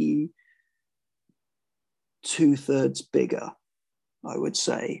probably 2/3 bigger, I would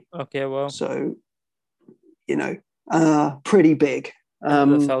say. Okay, well, so pretty big.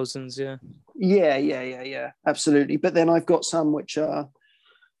 The thousands, yeah. Yeah, absolutely. But then I've got some which are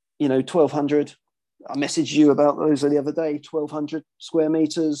 1,200. I messaged you about those the other day, 1,200 square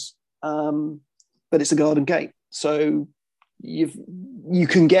meters, but it's a garden gate, so you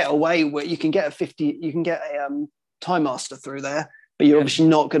can get away with, you can get a Time Master through there, but you're obviously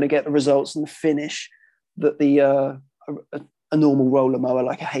not going to get the results and the finish that a normal roller mower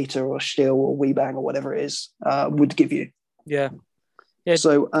like a Hayter or a Stihl or Weebang or whatever it is would give you. Yeah.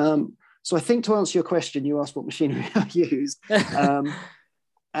 So I think, to answer your question, you asked what machinery I used,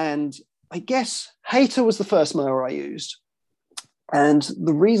 and I guess Hayter was the first mower I used. And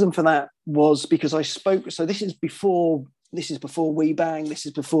the reason for that was because I spoke. So this is before Weebang, this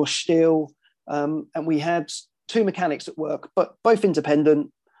is before Stihl. And we had two mechanics at work, but both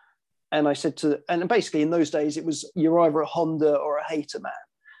independent. And I said and basically in those days, it was, you're either a Honda or a Hayter man.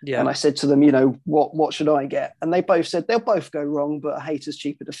 Yeah. And I said to them, what should I get? And they both said they'll both go wrong, but a Hayter's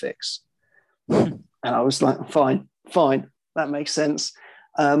cheaper to fix. And I was like, fine, that makes sense.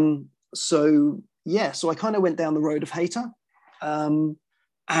 So I kind of went down the road of Hayter. And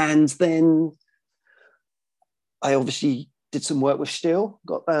then I obviously did some work with Stihl,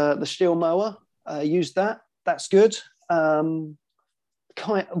 got the Stihl mower, used that. That's good. And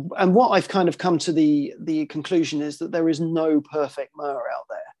what I've kind of come to the conclusion is that there is no perfect mower out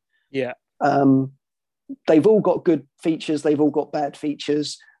there. Yeah. They've all got good features. They've all got bad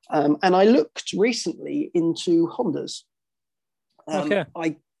features. And I looked recently into Hondas. Okay.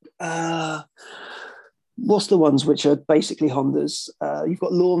 What's the ones which are basically Hondas? You've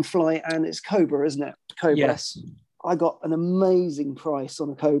got Lawnfly and it's Cobra, isn't it? Cobra. Yes. I got an amazing price on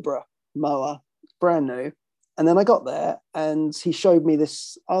a Cobra mower, brand new. And then I got there and he showed me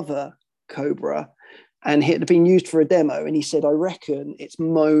this other Cobra, and it had been used for a demo. And he said, I reckon it's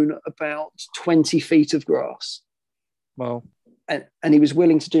mown about 20 feet of grass. Wow. And he was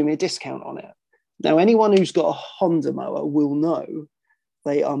willing to do me a discount on it. Now, anyone who's got a Honda mower will know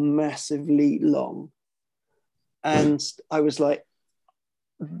they are massively long. And I was like,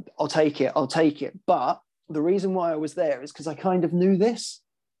 I'll take it. But the reason why I was there is because I kind of knew this.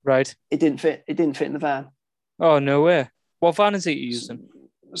 Right. It didn't fit in the van. Oh, no way. What van is it you're using?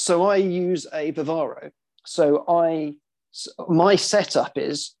 So I use a Vivaro. So my setup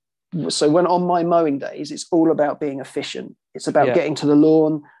is, so when on my mowing days, it's all about being efficient. It's about getting to the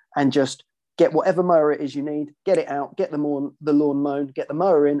lawn and just get whatever mower it is you need, get it out, get the lawn mown, get the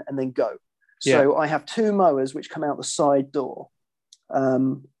mower in, and then go. So I have two mowers which come out the side door.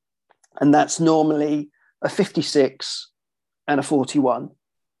 And that's normally a 56 and a 41.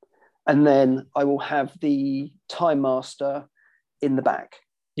 And then I will have the Time Master in the back.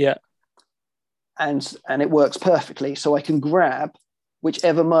 Yeah. And it works perfectly. So I can grab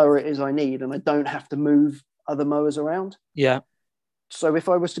whichever mower it is I need, and I don't have to move other mowers around. Yeah. So if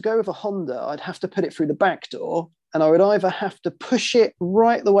I was to go with a Honda, I'd have to put it through the back door, and I would either have to push it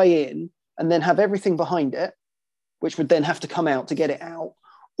right the way in and then have everything behind it, which would then have to come out to get it out,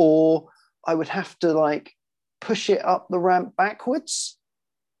 or I would have to push it up the ramp backwards.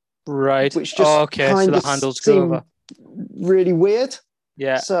 Right. Which just so the handles go over. Really weird.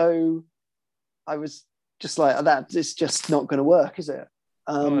 Yeah. So I was just like, that is just not going to work, is it?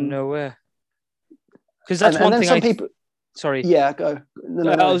 No way. Because that's one thing. Some people. Sorry. Yeah, go.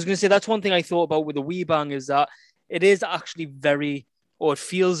 No. I was going to say that's one thing I thought about with the Weebang is that it is actually it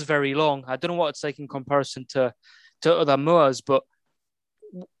feels very long. I don't know what it's like in comparison to other mowers, but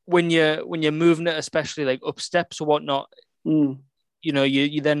when you're moving it, especially like up steps or whatnot,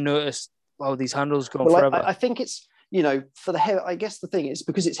 you then notice, wow, these handles go forever. I think it's, for the heavy, I guess the thing is,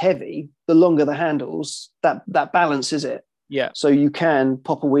 because it's heavy, the longer the handles, that balances it. Yeah. So you can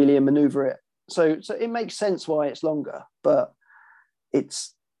pop a wheelie and maneuver it. So it makes sense why it's longer, but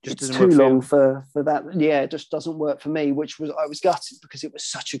it's too long for that. Yeah, it just doesn't work for me, I was gutted because it was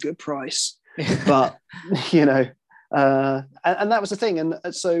such a good price. But, and that was the thing.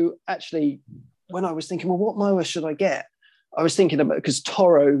 And so actually, when I was thinking, well, what mower should I get? I was thinking about, because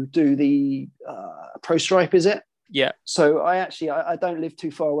Toro do the Pro Stripe, is it? Yeah. So I don't live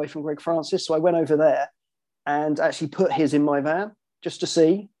too far away from Greg Francis. So I went over there and actually put his in my van just to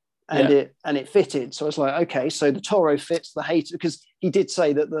see. and it fitted. So I was like, okay, so the Toro fits the Hater, because he did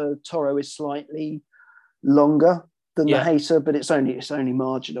say that the Toro is slightly longer than the Hater, but it's only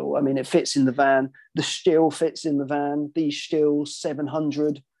marginal. I mean, it fits in the van. The Stihl fits in the van. The Stihl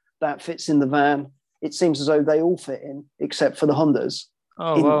 700, that fits in the van. It seems as though they all fit in, except for the Hondas.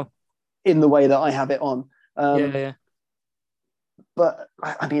 Wow. In the way that I have it on. But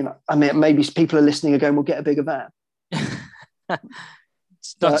I mean, maybe people are listening and going, "Well, get a bigger van."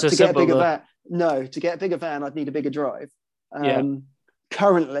 It's not so simple. To get a bigger van, I'd need a bigger drive.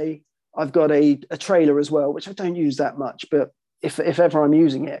 Currently, I've got a trailer as well, which I don't use that much. But if ever I'm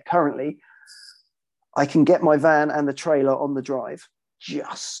using it, currently, I can get my van and the trailer on the drive.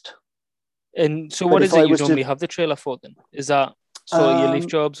 And so, what is it you normally have the trailer for then? Is that sort of your leaf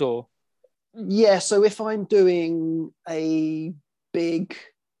jobs or? Yeah, so if I'm doing a big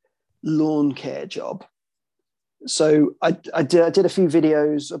lawn care job, so I did a few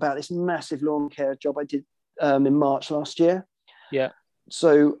videos about this massive lawn care job I did in March last year. Yeah.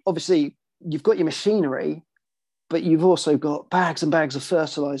 So obviously you've got your machinery, but you've also got bags and bags of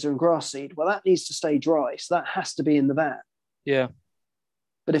fertilizer and grass seed. Well, that needs to stay dry, so that has to be in the van. Yeah.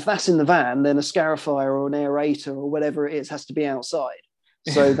 But if that's in the van, then a scarifier or an aerator or whatever it is has to be outside.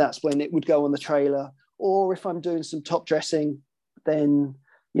 So that's when it would go on the trailer. Or if I'm doing some top dressing, then,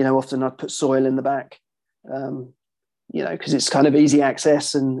 often I'd put soil in the back, because it's kind of easy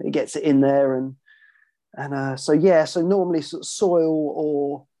access and it gets it in there. So normally sort of soil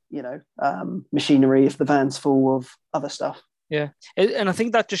or, machinery if the van's full of other stuff. Yeah. And I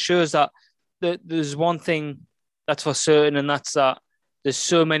think that just shows that there's one thing that's for certain, and that's that there's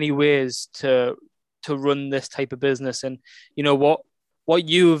so many ways to run this type of business. And, what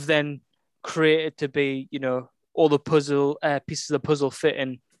you've then created to be, all the puzzle pieces of the puzzle fit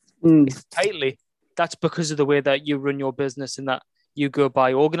in tightly. That's because of the way that you run your business and that you go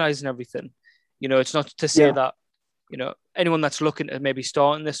by organizing everything. It's not to say that, anyone that's looking at maybe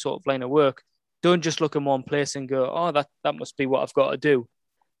starting this sort of line of work, don't just look in one place and go, oh, that must be what I've got to do.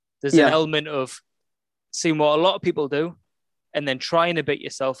 There's an element of seeing what a lot of people do and then trying a bit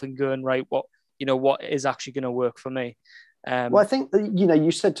yourself and going, right, what is actually going to work for me. Well, I think you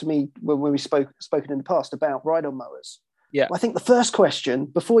said to me when we spoken in the past about ride-on mowers. Yeah. Well, I think the first question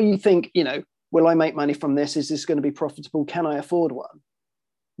before you think, will I make money from this? Is this going to be profitable? Can I afford one?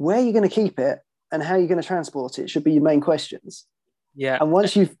 Where are you going to keep it, and how are you going to transport it? Should be your main questions. Yeah. And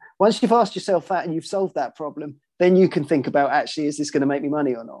once you've asked yourself that and you've solved that problem, then you can think about actually, is this going to make me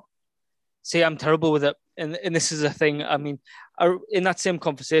money or not? See, I'm terrible with it. And this is a thing. I mean, in that same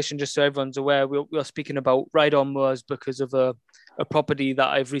conversation, just so everyone's aware, we were speaking about ride-on mowers because of a property that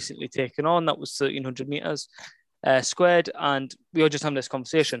I've recently taken on that was 1,300 meters squared. And we were just having this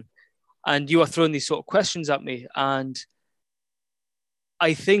conversation. And you are throwing these sort of questions at me. And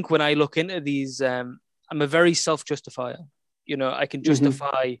I think when I look into these, I'm a very self-justifier. I can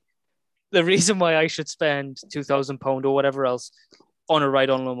justify the reason why I should spend £2,000 or whatever else on a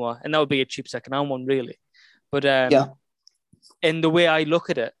ride-on lawnmower, and that would be a cheap second-hand one, really. But in the way I look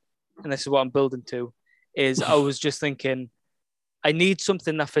at it, and this is what I'm building to, is I was just thinking, I need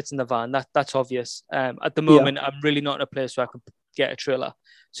something that fits in the van. That's obvious. At the moment, I'm really not in a place where I can get a trailer,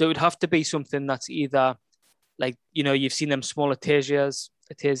 so it would have to be something that's either like you've seen them small Atesias,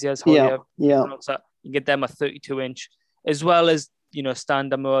 you get them a 32-inch, as well as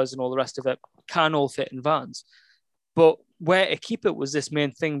standard mowers and all the rest of it can all fit in vans. But where to keep it was this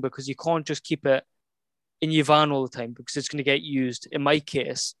main thing, because you can't just keep it in your van all the time because it's going to get used, in my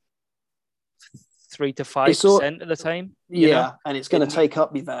case, 3 to 5% of the time. And it's going to take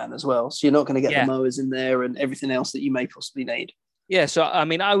up your van as well. So you're not going to get the mowers in there and everything else that you may possibly need. Yeah, so I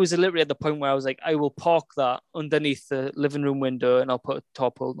mean, I was literally at the point where I was like, I will park that underneath the living room window and I'll put a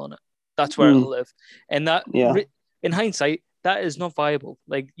tarpaulin on it. That's where it'll live. And that, in hindsight, that is not viable.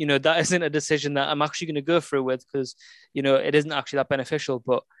 Like, that isn't a decision that I'm actually going to go through with because, it isn't actually that beneficial.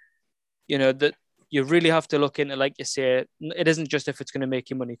 But, that you really have to look into, like you say, it isn't just if it's going to make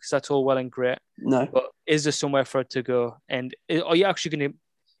you money, because that's all well and great. No. But is there somewhere for it to go? And are you actually going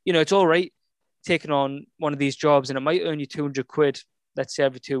to, it's all right taking on one of these jobs and it might earn you 200 quid, let's say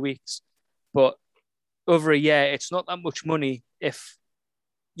every 2 weeks. But over a year, it's not that much money if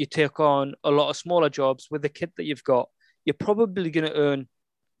you take on a lot of smaller jobs with the kit that you've got. You're probably going to earn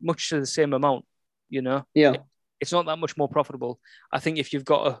much to the same amount, Yeah. It's not that much more profitable. I think if you've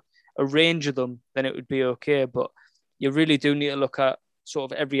got a range of them, then it would be okay. But you really do need to look at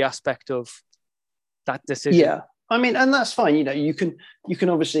sort of every aspect of that decision. Yeah. I mean, and that's fine. You can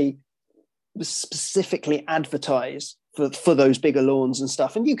obviously specifically advertise for those bigger lawns and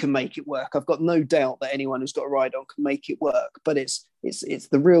stuff. And you can make it work. I've got no doubt that anyone who's got a ride-on can make it work. But it's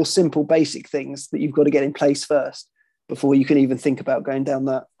the real simple, basic things that you've got to get in place first before you can even think about going down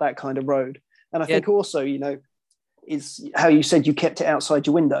that kind of road. And I think also, is how you said you kept it outside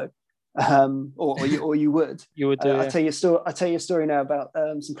your window, or you would. You would do. I tell you a story now about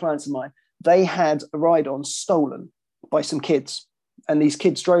some clients of mine. They had a ride-on stolen by some kids, and these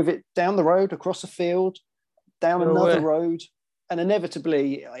kids drove it down the road, across a field, down another road, and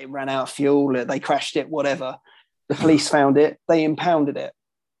inevitably it ran out of fuel. They crashed it, whatever. The police found it. They impounded it,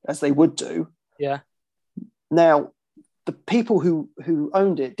 as they would do. Yeah. Now, the people who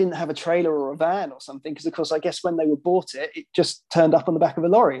owned it didn't have a trailer or a van or something, because of course I guess when they were bought it just turned up on the back of a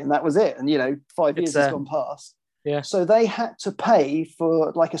lorry, and that was it. And 5 years has gone past. Yeah. So they had to pay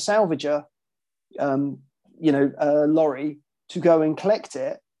for like a salvager, lorry to go and collect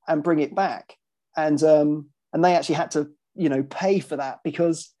it and bring it back, and they actually had to pay for that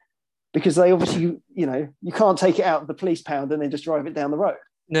because they obviously you can't take it out of the police pound and then just drive it down the road.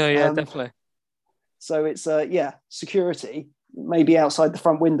 No, yeah, definitely. So it's security maybe outside the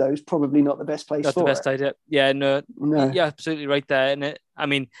front window is probably not the best place. Not the best idea. Yeah, no, you're absolutely right there.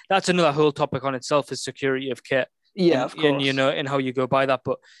 And that's another whole topic on itself, is security of kit. Yeah, of course. And and how you go by that.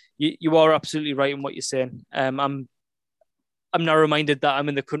 But you are absolutely right in what you're saying. I'm now reminded that I'm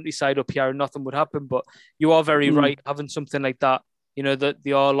in the countryside up here and nothing would happen. But you are very right. Having something like that, that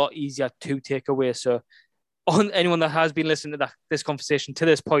they are a lot easier to take away. So on anyone that has been listening to this conversation to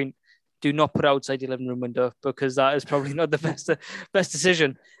this point, do not put it outside your living room window, because that is probably not the best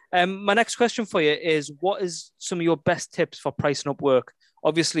decision. My next question for you is, what is some of your best tips for pricing up work?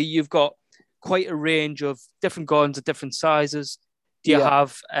 Obviously, you've got quite a range of different gardens at different sizes. Do you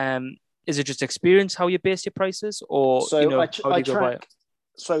have, is it just experience how you base your prices, or how do you go by it?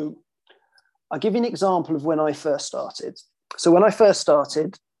 So I'll give you an example of when I first started. So when I first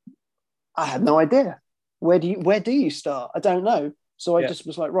started, I had no idea. Where do you start? I don't know. So I just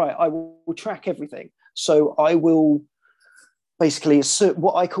was like, right, I will track everything. So I will basically assert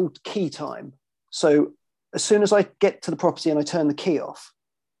what I call key time. So as soon as I get to the property and I turn the key off,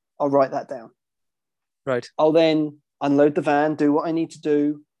 I'll write that down. Right. I'll then unload the van, do what I need to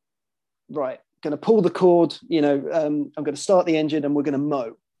do. Right. Going to pull the cord, I'm going to start the engine and we're going to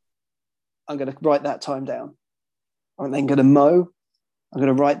mow. I'm going to write that time down. I'm then going to mow. I'm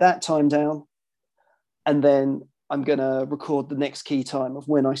going to write that time down. And then I'm going to record the next key time of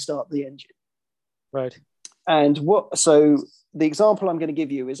when I start the engine. Right. And so the example I'm going to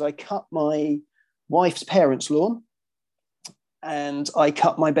give you is I cut my wife's parents' lawn and I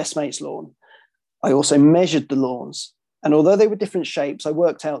cut my best mate's lawn. I also measured the lawns. And although they were different shapes, I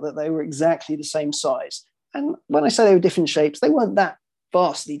worked out that they were exactly the same size. And when I say they were different shapes, they weren't that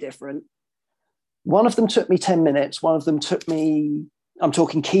vastly different. One of them took me 10 minutes. One of them took me, I'm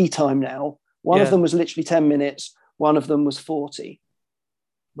talking key time now. One of them was literally 10 minutes. One of them was 40.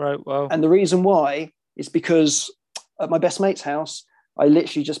 Right, wow. And the reason why is because at my best mate's house, I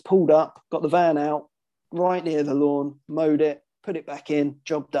literally just pulled up, got the van out right near the lawn, mowed it, put it back in,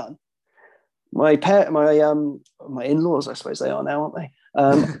 job done. My in-laws, I suppose they are now, aren't they?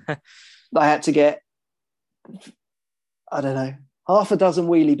 I had to get, I don't know, half a dozen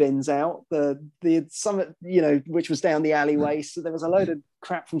wheelie bins out, which was down the alleyway. So there was a load of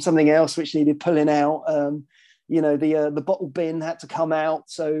crap from something else which needed pulling out. The bottle bin had to come out.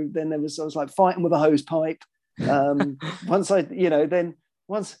 So then I was like fighting with a hose pipe. I'm absolutely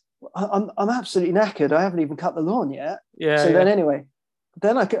knackered. I haven't even cut the lawn yet.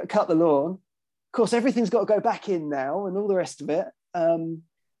 Then I cut the lawn. Of course, everything's got to go back in now and all the rest of it. And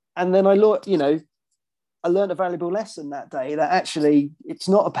then I learned a valuable lesson that day, that actually it's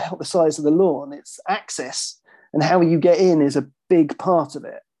not about the size of the lawn, it's access, and how you get in is a big part of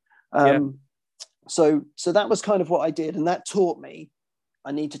it. So that was kind of what I did, and that taught me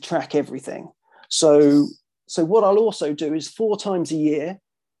I need to track everything. So what I'll also do is 4 times a year,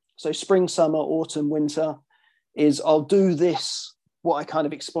 so spring, summer, autumn, winter, is I'll do this, what I kind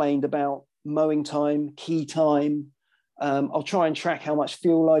of explained about mowing time, key time. I'll try and track how much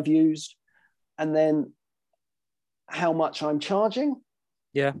fuel I've used, and then how much I'm charging,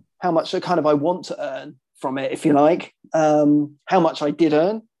 how much I want to earn from it, if you like, how much I did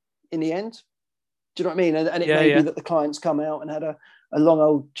earn in the end. Do you know what I mean? And it may be that the clients come out and had a long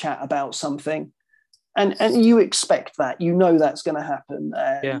old chat about something, and you expect that, that's going to happen.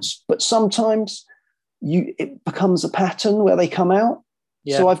 But sometimes it becomes a pattern where they come out.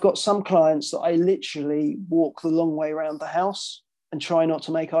 So I've got some clients that I literally walk the long way around the house and try not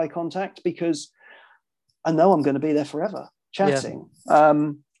to make eye contact, because I know I'm going to be there forever chatting.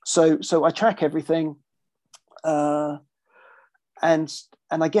 So I track everything. And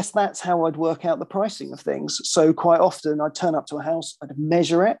I guess that's how I'd work out the pricing of things. So quite often I'd turn up to a house, I'd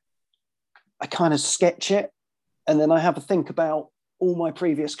measure it, I kind of sketch it, and then I have a think about all my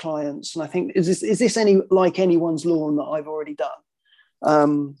previous clients, and I think, is this any like anyone's lawn that I've already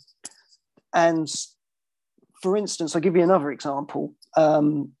done? And for instance, I'll give you another example.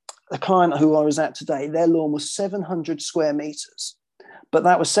 A client who I was at today, their lawn was 700 square meters, but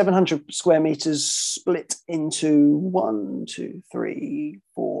that was 700 square meters split into 1, 2, 3,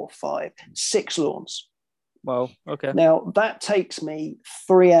 4, 5, 6 lawns. Wow. Okay. Now that takes me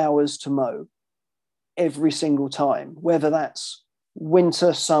 3 hours to mow every single time, whether that's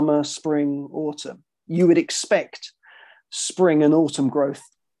winter, summer, spring, autumn. You would expect spring and autumn growth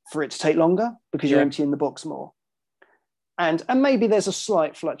for it to take longer because you're emptying the box more. And maybe there's a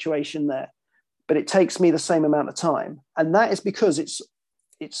slight fluctuation there, but it takes me the same amount of time. And that is because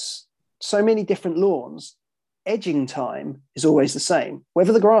it's so many different lawns. Edging time is always the same.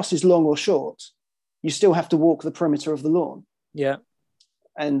 Whether the grass is long or short, you still have to walk the perimeter of the lawn. Yeah.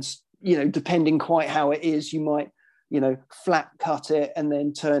 And, depending quite how it is, you might, flat cut it and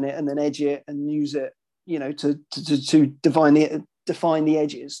then turn it and then edge it and use it, to define the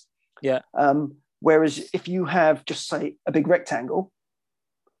edges. Yeah. Whereas if you have just say a big rectangle,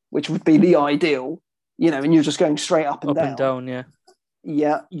 which would be the ideal, and you're just going straight up and down. Yeah.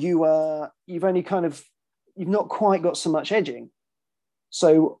 Yeah, you've not quite got so much edging.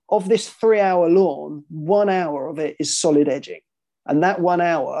 So of this 3 hour lawn, 1 hour of it is solid edging. And that 1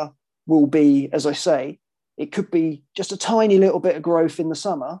 hour will be, as I say, it could be just a tiny little bit of growth in the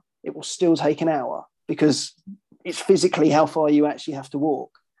summer. It will still take an hour because it's physically how far you actually have to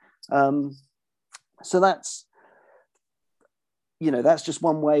walk. So that's just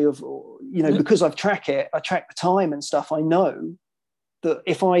one way of, because I track the time and stuff. I know that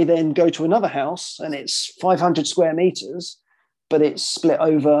if I then go to another house and it's 500 square meters, but it's split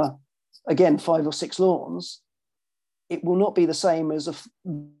over, again, 5 or 6 lawns, it will not be the same as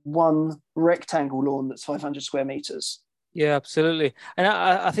one rectangle lawn that's 500 square meters. Yeah, absolutely. And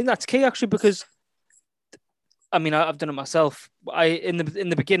I think that's key, actually, because I've done it myself. In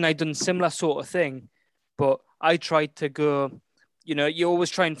the beginning, I'd done similar sort of thing, but I tried to go, you always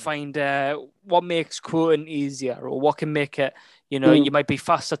try and find what makes quoting easier or what can make it, you might be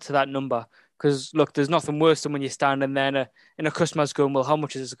faster to that number. Because look, there's nothing worse than when you're standing there and a customer's going, well, how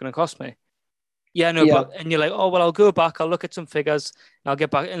much is this going to cost me? Yeah, no, but, and you're like, oh, well, I'll go back, I'll look at some figures, and I'll get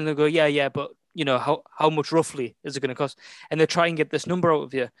back, and they'll go, yeah, but, how much roughly is it going to cost? And they try and get this number out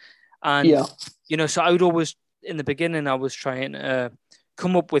of you. And, so I would always, in the beginning, I was trying to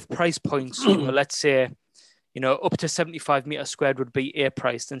come up with price points, let's say, up to 75 meters squared would be A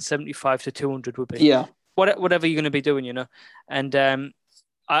priced, and 75 to 200 would be whatever you're going to be doing, And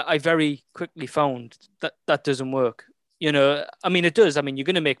I very quickly found that doesn't work. It does. You're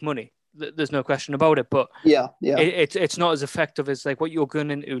going to make money. There's no question about it. But it's not as effective as like what you're going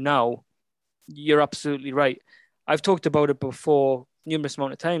into now. You're absolutely right. I've talked about it before numerous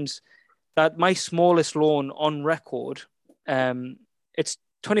amount of times that my smallest lawn on record, it's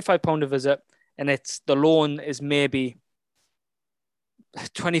 £25 a visit. And the lawn is maybe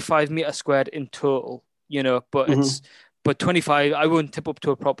 25 meters squared in total, but but 25, I wouldn't tip up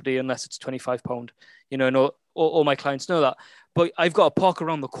to a property unless it's £25, and all my clients know that. But I've got to park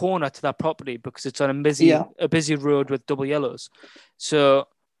around the corner to that property because it's on a busy road with double yellows. So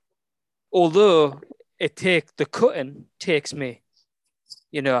although the cutting takes me,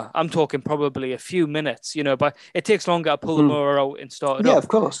 I'm talking probably a few minutes, but it takes longer to pull the mower out and start it up. Yeah, of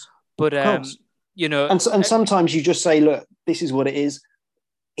course. But, and sometimes you just say, look, this is what it is.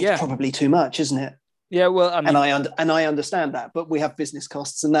 It's probably too much, isn't it? Yeah, well, and I understand that, but we have business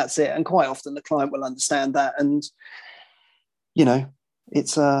costs and that's it. And quite often the client will understand that. And,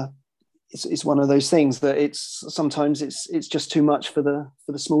 it's one of those things that sometimes it's just too much for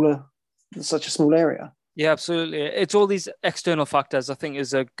such a small area. Yeah, absolutely. It's all these external factors, I think,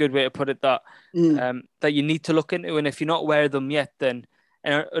 is a good way to put it, that that you need to look into. And if you're not aware of them yet, then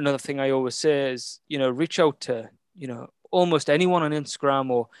another thing I always say is, reach out to, almost anyone on Instagram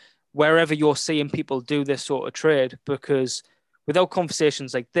or wherever you're seeing people do this sort of trade, because without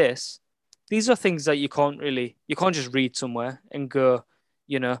conversations like this, these are things that you can't just read somewhere and go,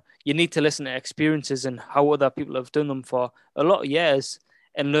 you need to listen to experiences and how other people have done them for a lot of years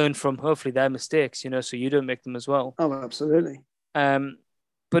and learn from hopefully their mistakes, so you don't make them as well. Oh, absolutely.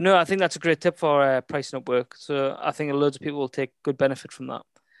 But no, I think that's a great tip for pricing up work. So I think loads of people will take good benefit from that.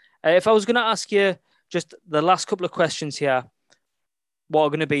 If I was going to ask you just the last couple of questions here, what are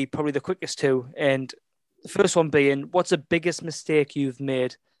going to be probably the quickest two, and the first one being, what's the biggest mistake you've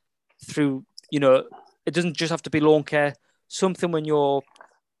made through, It doesn't just have to be lawn care. Something when you're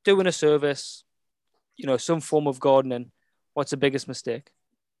doing a service, some form of gardening. What's the biggest mistake?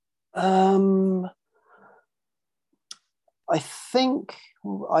 I think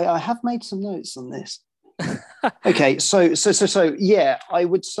I have made some notes on this. Okay, so yeah, I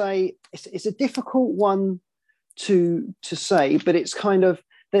would say it's a difficult one to say, but it's kind of,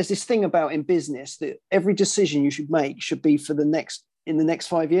 there's this thing about in business that every decision you should make should be for the next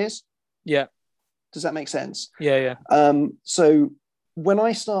 5 years. Yeah. Does that make sense? Yeah. So when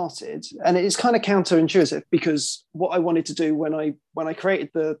I started, and it's kind of counterintuitive, because what I wanted to do when I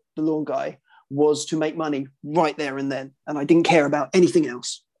created the Lawn Guy was to make money right there and then, and I didn't care about anything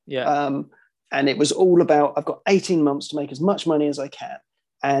else. Yeah. And it was all about, I've got 18 months to make as much money as I can,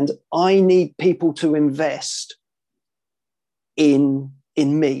 and I need people to invest in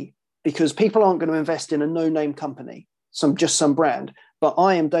me, because people aren't going to invest in a no-name company, some brand. But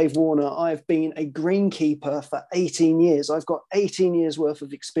I am Dave Warner. I've been a greenkeeper for 18 years. I've got 18 years worth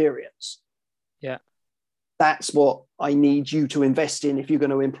of experience. Yeah. That's what I need you to invest in if you're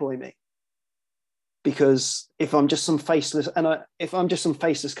going to employ me. Because if I'm just some faceless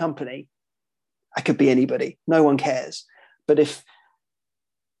company, I could be anybody. No one cares. But if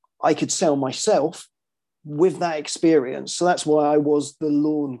I could sell myself with that experience, so that's why I was the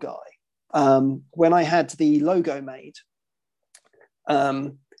Lawn Guy. When I had the logo made,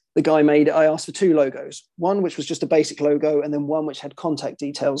 the guy made it. I asked for 2 logos, one which was just a basic logo, and then one which had contact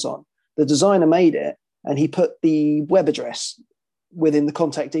details on. The designer made it, and he put the web address within the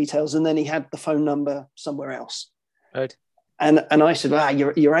contact details, and then he had the phone number somewhere else. Right. And I said,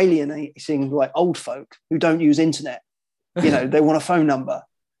 you're alienating like old folk who don't use internet. They want a phone number.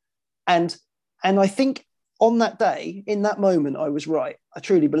 And I think on that day, in that moment, I was right. I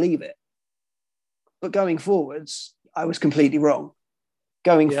truly believe it. But going forwards, I was completely wrong.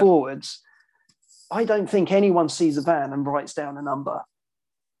 Going forwards, I don't think anyone sees a van and writes down a number.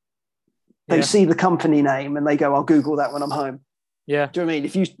 They see the company name and they go, I'll Google that when I'm home. Yeah. Do you know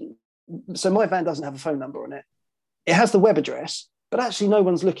what I mean? So my van doesn't have a phone number on it. It has the web address, but actually no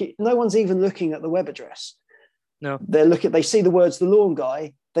one's even looking at the web address. No. They see the words, the Lawn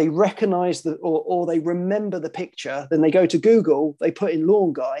Guy, they recognize or they remember the picture. Then they go to Google, they put in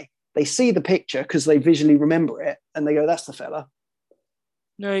Lawn Guy, they see the picture because they visually remember it, and they go, that's the fella.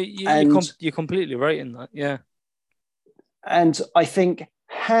 No, you're completely right in that. Yeah. And I think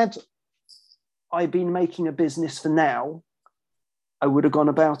had I been making a business for now, I would have gone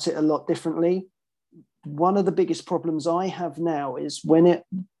about it a lot differently. One of the biggest problems I have now is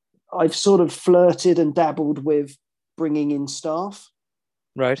I've sort of flirted and dabbled with bringing in staff.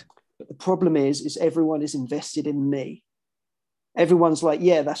 Right. But the problem is everyone is invested in me. Everyone's like,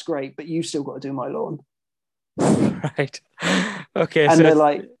 yeah, that's great, but you've still got to do my lawn. Right. Okay. And so they're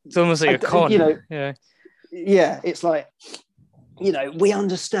like, it's almost like a con. Yeah. It's like, we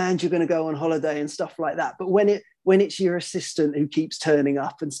understand you're going to go on holiday and stuff like that. But when it's your assistant who keeps turning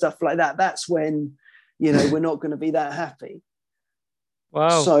up and stuff like that, that's when, we're not going to be that happy.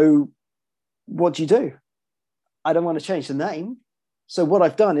 Wow. So what do? I don't want to change the name. So what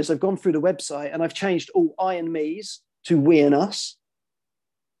I've done is I've gone through the website and I've changed all I and me's to we and us.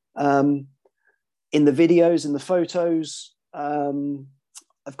 In the videos, in the photos,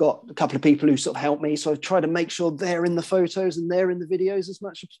 I've got a couple of people who sort of help me. So I've tried to make sure they're in the photos and they're in the videos as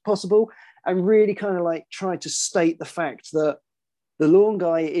much as possible, and really kind of like try to state the fact that the Lawn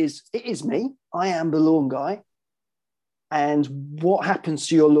Guy is me. I am the Lawn Guy. And what happens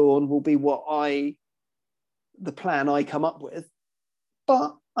to your lawn will be the plan I come up with.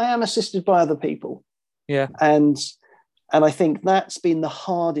 But I am assisted by other people. Yeah. And I think that's been the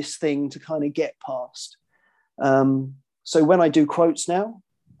hardest thing to kind of get past. So when I do quotes now,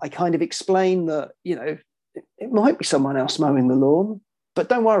 I kind of explain that, it might be someone else mowing the lawn, but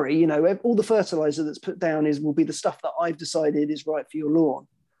don't worry, all the fertilizer that's put down will be the stuff that I've decided is right for your lawn,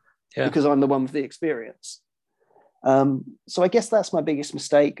 because I'm the one with the experience. So I guess that's my biggest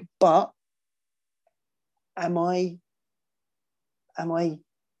mistake. But am I, I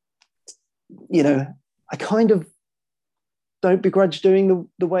kind of don't begrudge doing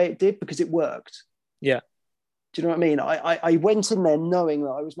the way it did, because it worked. Yeah. Do you know what I mean? I went in there knowing that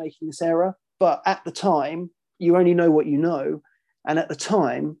I was making this error, but at the time, you only know what you know. And at the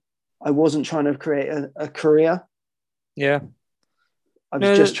time, I wasn't trying to create a career. Yeah. I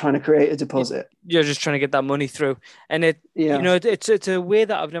was just trying to create a deposit. You're just trying to get that money through. And it's a way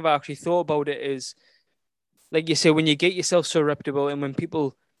that I've never actually thought about it, is, like you say, when you get yourself so reputable, and when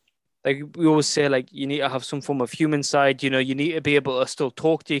people, like we always say, like, you need to have some form of human side, you need to be able to still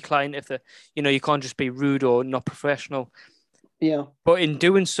talk to your client if you can't just be rude or not professional. Yeah. But in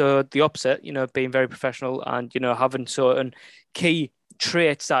doing so, the opposite, being very professional and, having certain key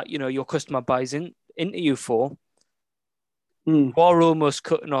traits that, your customer buys into you for, Mm. you're almost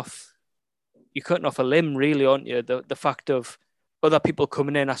cutting off a limb, really, aren't you? The fact of other people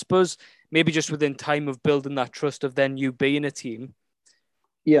coming in, I suppose, maybe just within time of building that trust of then you being a team.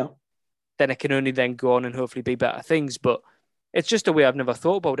 Yeah. Then it can only then go on and hopefully be better things. But it's just a way I've never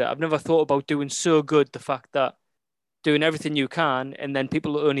thought about it. I've never thought about doing so good the fact that doing everything you can and then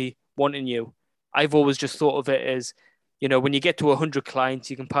people are only wanting you. I've always just thought of it as, when you get to 100 clients,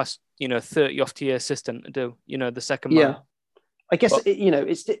 you can pass, 30 off to your assistant to do, the second man. Yeah. I guess, But,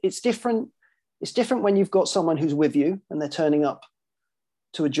 it's different. It's different when you've got someone who's with you and they're turning up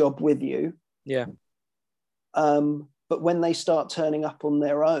to a job with you. Yeah. But when they start turning up on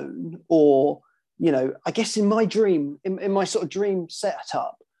their own, or, I guess in my dream, in my sort of dream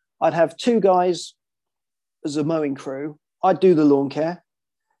setup, I'd have 2 guys as a mowing crew. I'd do the lawn care.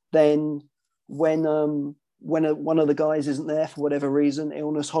 Then when one of the guys isn't there for whatever reason,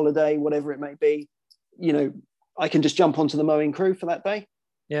 illness, holiday, whatever it may be, I can just jump onto the mowing crew for that day.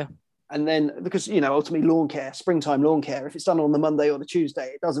 Yeah. And then, because, ultimately lawn care, springtime lawn care, if it's done on the Monday or the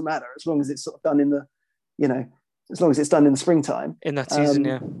Tuesday, it doesn't matter as long as it's sort of done in the, as long as it's done in the springtime. In that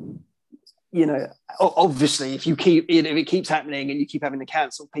season, yeah. Obviously, if it keeps happening and you keep having to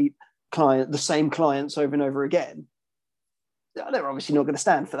cancel the same clients over and over again, they're obviously not going to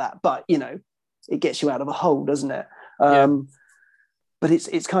stand for that. But, it gets you out of a hole, doesn't it? But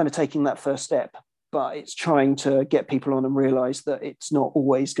it's kind of taking that first step. But it's trying to get people on and realize that it's not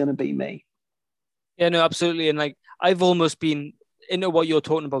always going to be me. Yeah, no, absolutely. And like, I've almost been into what you're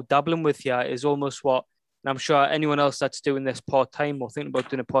talking about, dabbling with, is almost what, and I'm sure anyone else that's doing this part-time or thinking about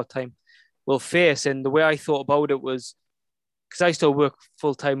doing it part-time will face. And the way I thought about it was, because I still work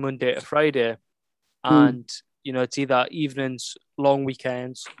full-time Monday to Friday, and, it's either evenings, long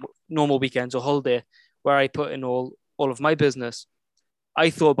weekends, normal weekends or holiday, where I put in all of my business. I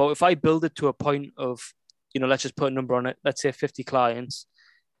thought about if I build it to a point of, let's just put a number on it, let's say 50 clients,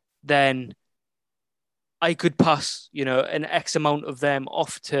 then I could pass, an X amount of them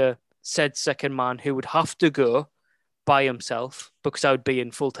off to said second man who would have to go by himself because I would be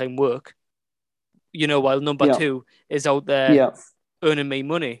in full-time work, while number 2 is out there earning me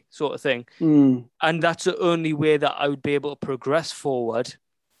money, sort of thing. And that's the only way that I would be able to progress forward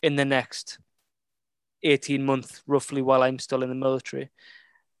in the next 18 months, roughly, while I'm still in the military.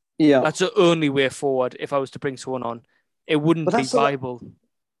 Yeah. That's the only way forward if I was to bring someone on. It wouldn't be viable.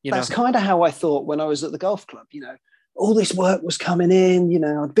 That's kind of how I thought when I was at the golf club, all this work was coming in,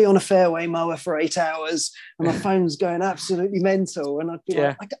 I'd be on a fairway mower for 8 hours and my phone's going absolutely mental. And I'd be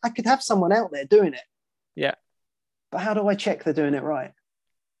like, I could have someone out there doing it. Yeah. But how do I check they're doing it right?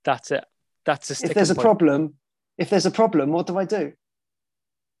 That's it. That's a sticking If there's a point. problem, what do I do?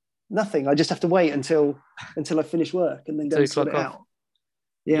 Nothing. I just have to wait until I finish work and then go and sort it out.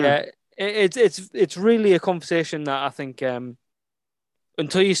 Yeah. It's really a conversation that I think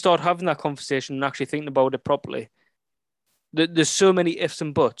until you start having that conversation and actually thinking about it properly, there's so many ifs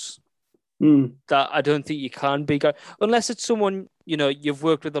and buts that I don't think you can be unless it's someone you've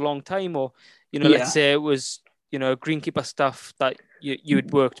worked with a long time, or let's say it was greenkeeper staff that you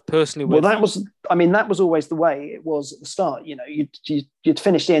had worked personally with. Well, that was always the way it was at the start. You'd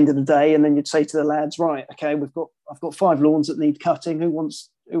finish the end of the day and then you'd say to the lads, right, okay, I've got 5 lawns that need cutting. Who wants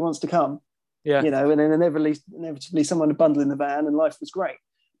to come? Yeah. And then inevitably someone would bundle in the van and life was great.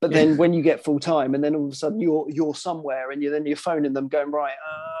 But then when you get full time and then all of a sudden you're somewhere and you're phoning them going, right,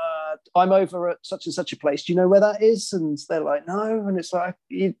 I'm over at such and such a place. Do you know where that is? And they're like, no. And it's like,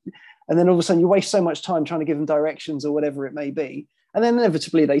 and then all of a sudden you waste so much time trying to give them directions or whatever it may be. And then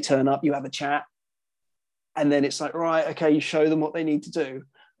inevitably they turn up, you have a chat. And then it's like, right, okay, you show them what they need to do.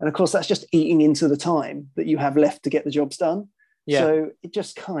 And of course, that's just eating into the time that you have left to get the jobs done. Yeah. So it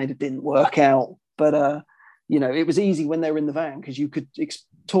just kind of didn't work out. But, it was easy when they were in the van because you could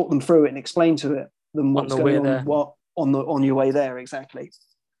talk them through it and explain to them what's going on, on your way there. Exactly.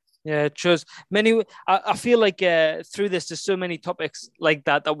 Yeah, it shows many. I feel like through this, there's so many topics like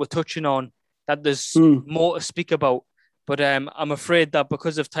that we're touching on that there's more to speak about. But I'm afraid that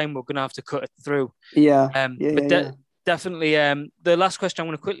because of time, we're going to have to cut it through. Yeah. Definitely. The last question I'm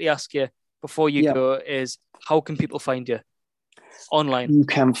going to quickly ask you before you go is, how can people find you online? You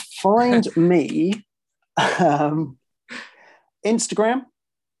can find me. Instagram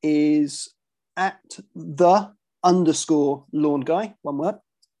is @the_lawn guy, one word.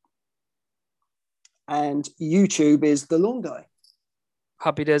 And YouTube is The Lawn Guy.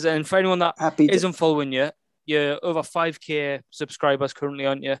 Happy days. And for anyone that isn't following you, you're over 5K subscribers currently,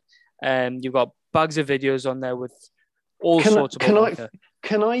 aren't you? You've got bags of videos on there with all sorts about lawn care.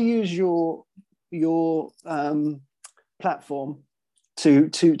 Can I use your platform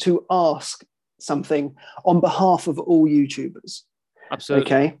to ask something on behalf of all YouTubers? Absolutely.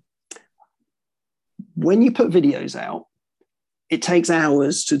 Okay. When you put videos out, it takes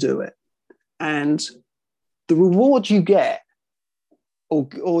hours to do it, and the reward you get, or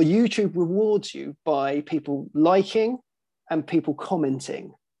YouTube rewards you by people liking and people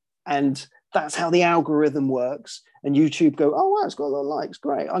commenting, and that's how the algorithm works. And YouTube go, oh wow, it's got a lot of likes,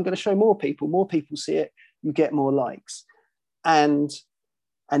 great, I'm going to show more people see it, you get more likes. And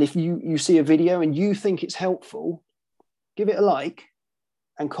if you see a video and you think it's helpful, give it a like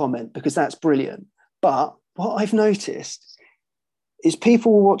and comment, because that's brilliant. But what I've noticed is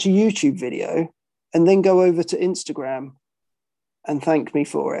people will watch a YouTube video and then go over to Instagram and thank me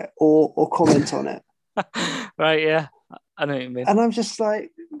for it, or comment on it. Right, yeah. I know what you mean. And I'm just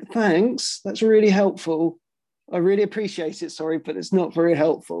like, thanks, that's really helpful. I really appreciate it. Sorry, but it's not very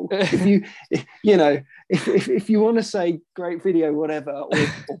helpful. If you want to say great video, whatever,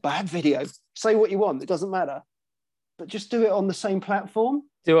 or bad video, say what you want. It doesn't matter. But just do it on the same platform.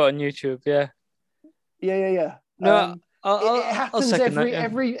 Do it on YouTube, yeah. Yeah. No, it happens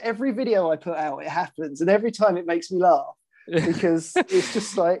every video I put out. It happens, and every time it makes me laugh, because it's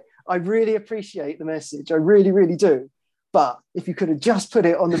just like, I really appreciate the message. I really, really do. But if you could have just put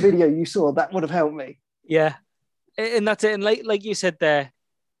it on the video you saw, that would have helped me. Yeah, and that's it. And like you said there,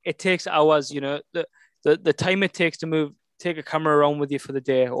 it takes hours. The time it takes to take a camera around with you for the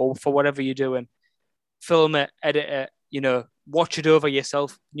day or for whatever you're doing, film it, edit it. Watch it over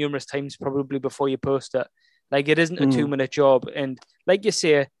yourself numerous times probably before you post it. Like, it isn't a 2-minute job. And like you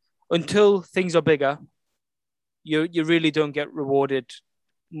say, until things are bigger, you really don't get rewarded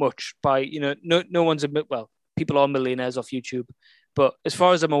much by, no one's people are millionaires off YouTube, but as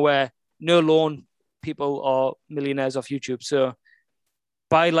far as I'm aware, no lawn people are millionaires off YouTube. So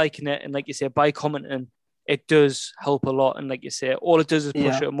by liking it, and like you say, by commenting, it does help a lot. And like you say, all it does is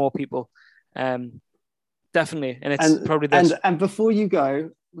push it to more people. Definitely. And it's probably this. And before you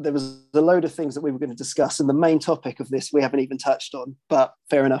go, there was a load of things that we were going to discuss, and the main topic of this we haven't even touched on, but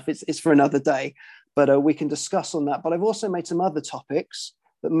fair enough, it's for another day. But we can discuss on that. But I've also made some other topics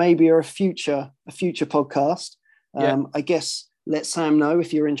that maybe are a future podcast. I guess let Sam know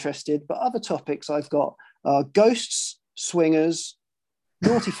if you're interested. But other topics I've got are ghosts, swingers,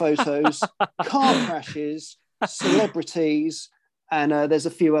 naughty photos, car crashes, celebrities, and there's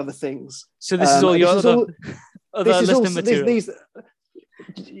a few other things. So this is all your other listening material.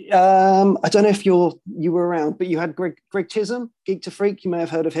 I don't know if you were around, but you had Greg Chisholm, Geek to Freak. You may have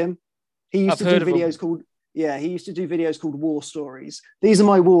heard of him. He used to do videos called War Stories. These are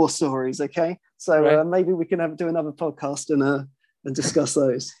my war stories, okay? So maybe we can do another podcast and discuss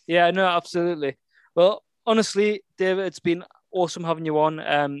those. Yeah, no, absolutely. Well, honestly, David, it's been awesome having you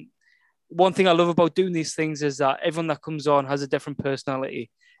on. One thing I love about doing these things is that everyone that comes on has a different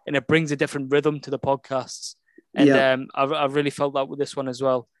personality, and it brings a different rhythm to the podcasts. And I've really felt that with this one as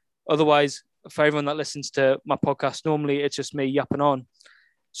well. Otherwise, for everyone that listens to my podcast, normally it's just me yapping on.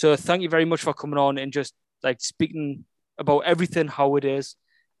 So thank you very much for coming on and just like speaking about everything, how it is.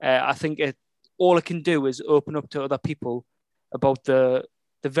 I think all it can do is open up to other people about the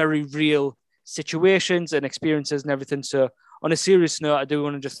very real situations and experiences and everything. So on a serious note, I do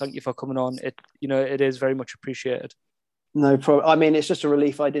want to just thank you for coming on. It is very much appreciated. No problem. I mean, it's just a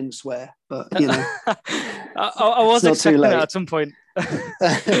relief I didn't swear, but I was expecting that at some point.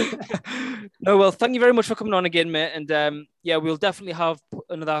 No, well, thank you very much for coming on again, mate. And we'll definitely have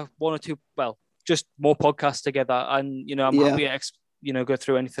another one or two, just more podcasts together. And I'm happy to go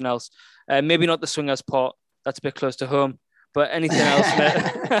through anything else. Maybe not the swingers part, that's a bit close to home, but anything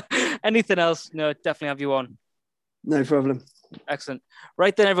else, anything else, no, definitely have you on. No problem. Excellent.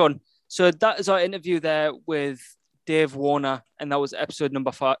 Right then, everyone. So that is our interview there with Dave Warner, and that was episode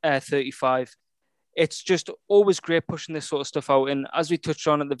number 35. It's just always great pushing this sort of stuff out. And as we touched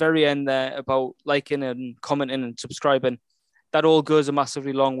on at the very end there about liking and commenting and subscribing, that all goes a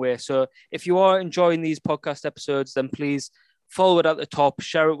massively long way. So if you are enjoying these podcast episodes, then please follow it at the top,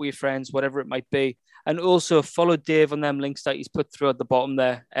 share it with your friends, whatever it might be. And also follow Dave on them links that he's put through at the bottom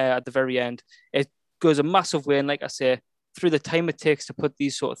there at the very end. It goes a massive way. And like I say, through the time it takes to put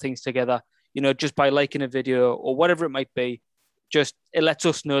these sort of things together, just by liking a video or whatever it might be, just it lets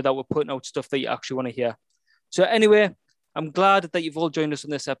us know that we're putting out stuff that you actually want to hear. So anyway, I'm glad that you've all joined us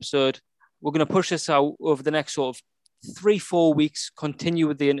on this episode. We're going to push this out over the next sort of 3-4 weeks, continue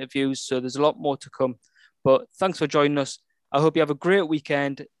with the interviews. So there's a lot more to come. But thanks for joining us. I hope you have a great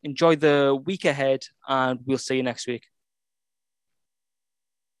weekend. Enjoy the week ahead, and we'll see you next week.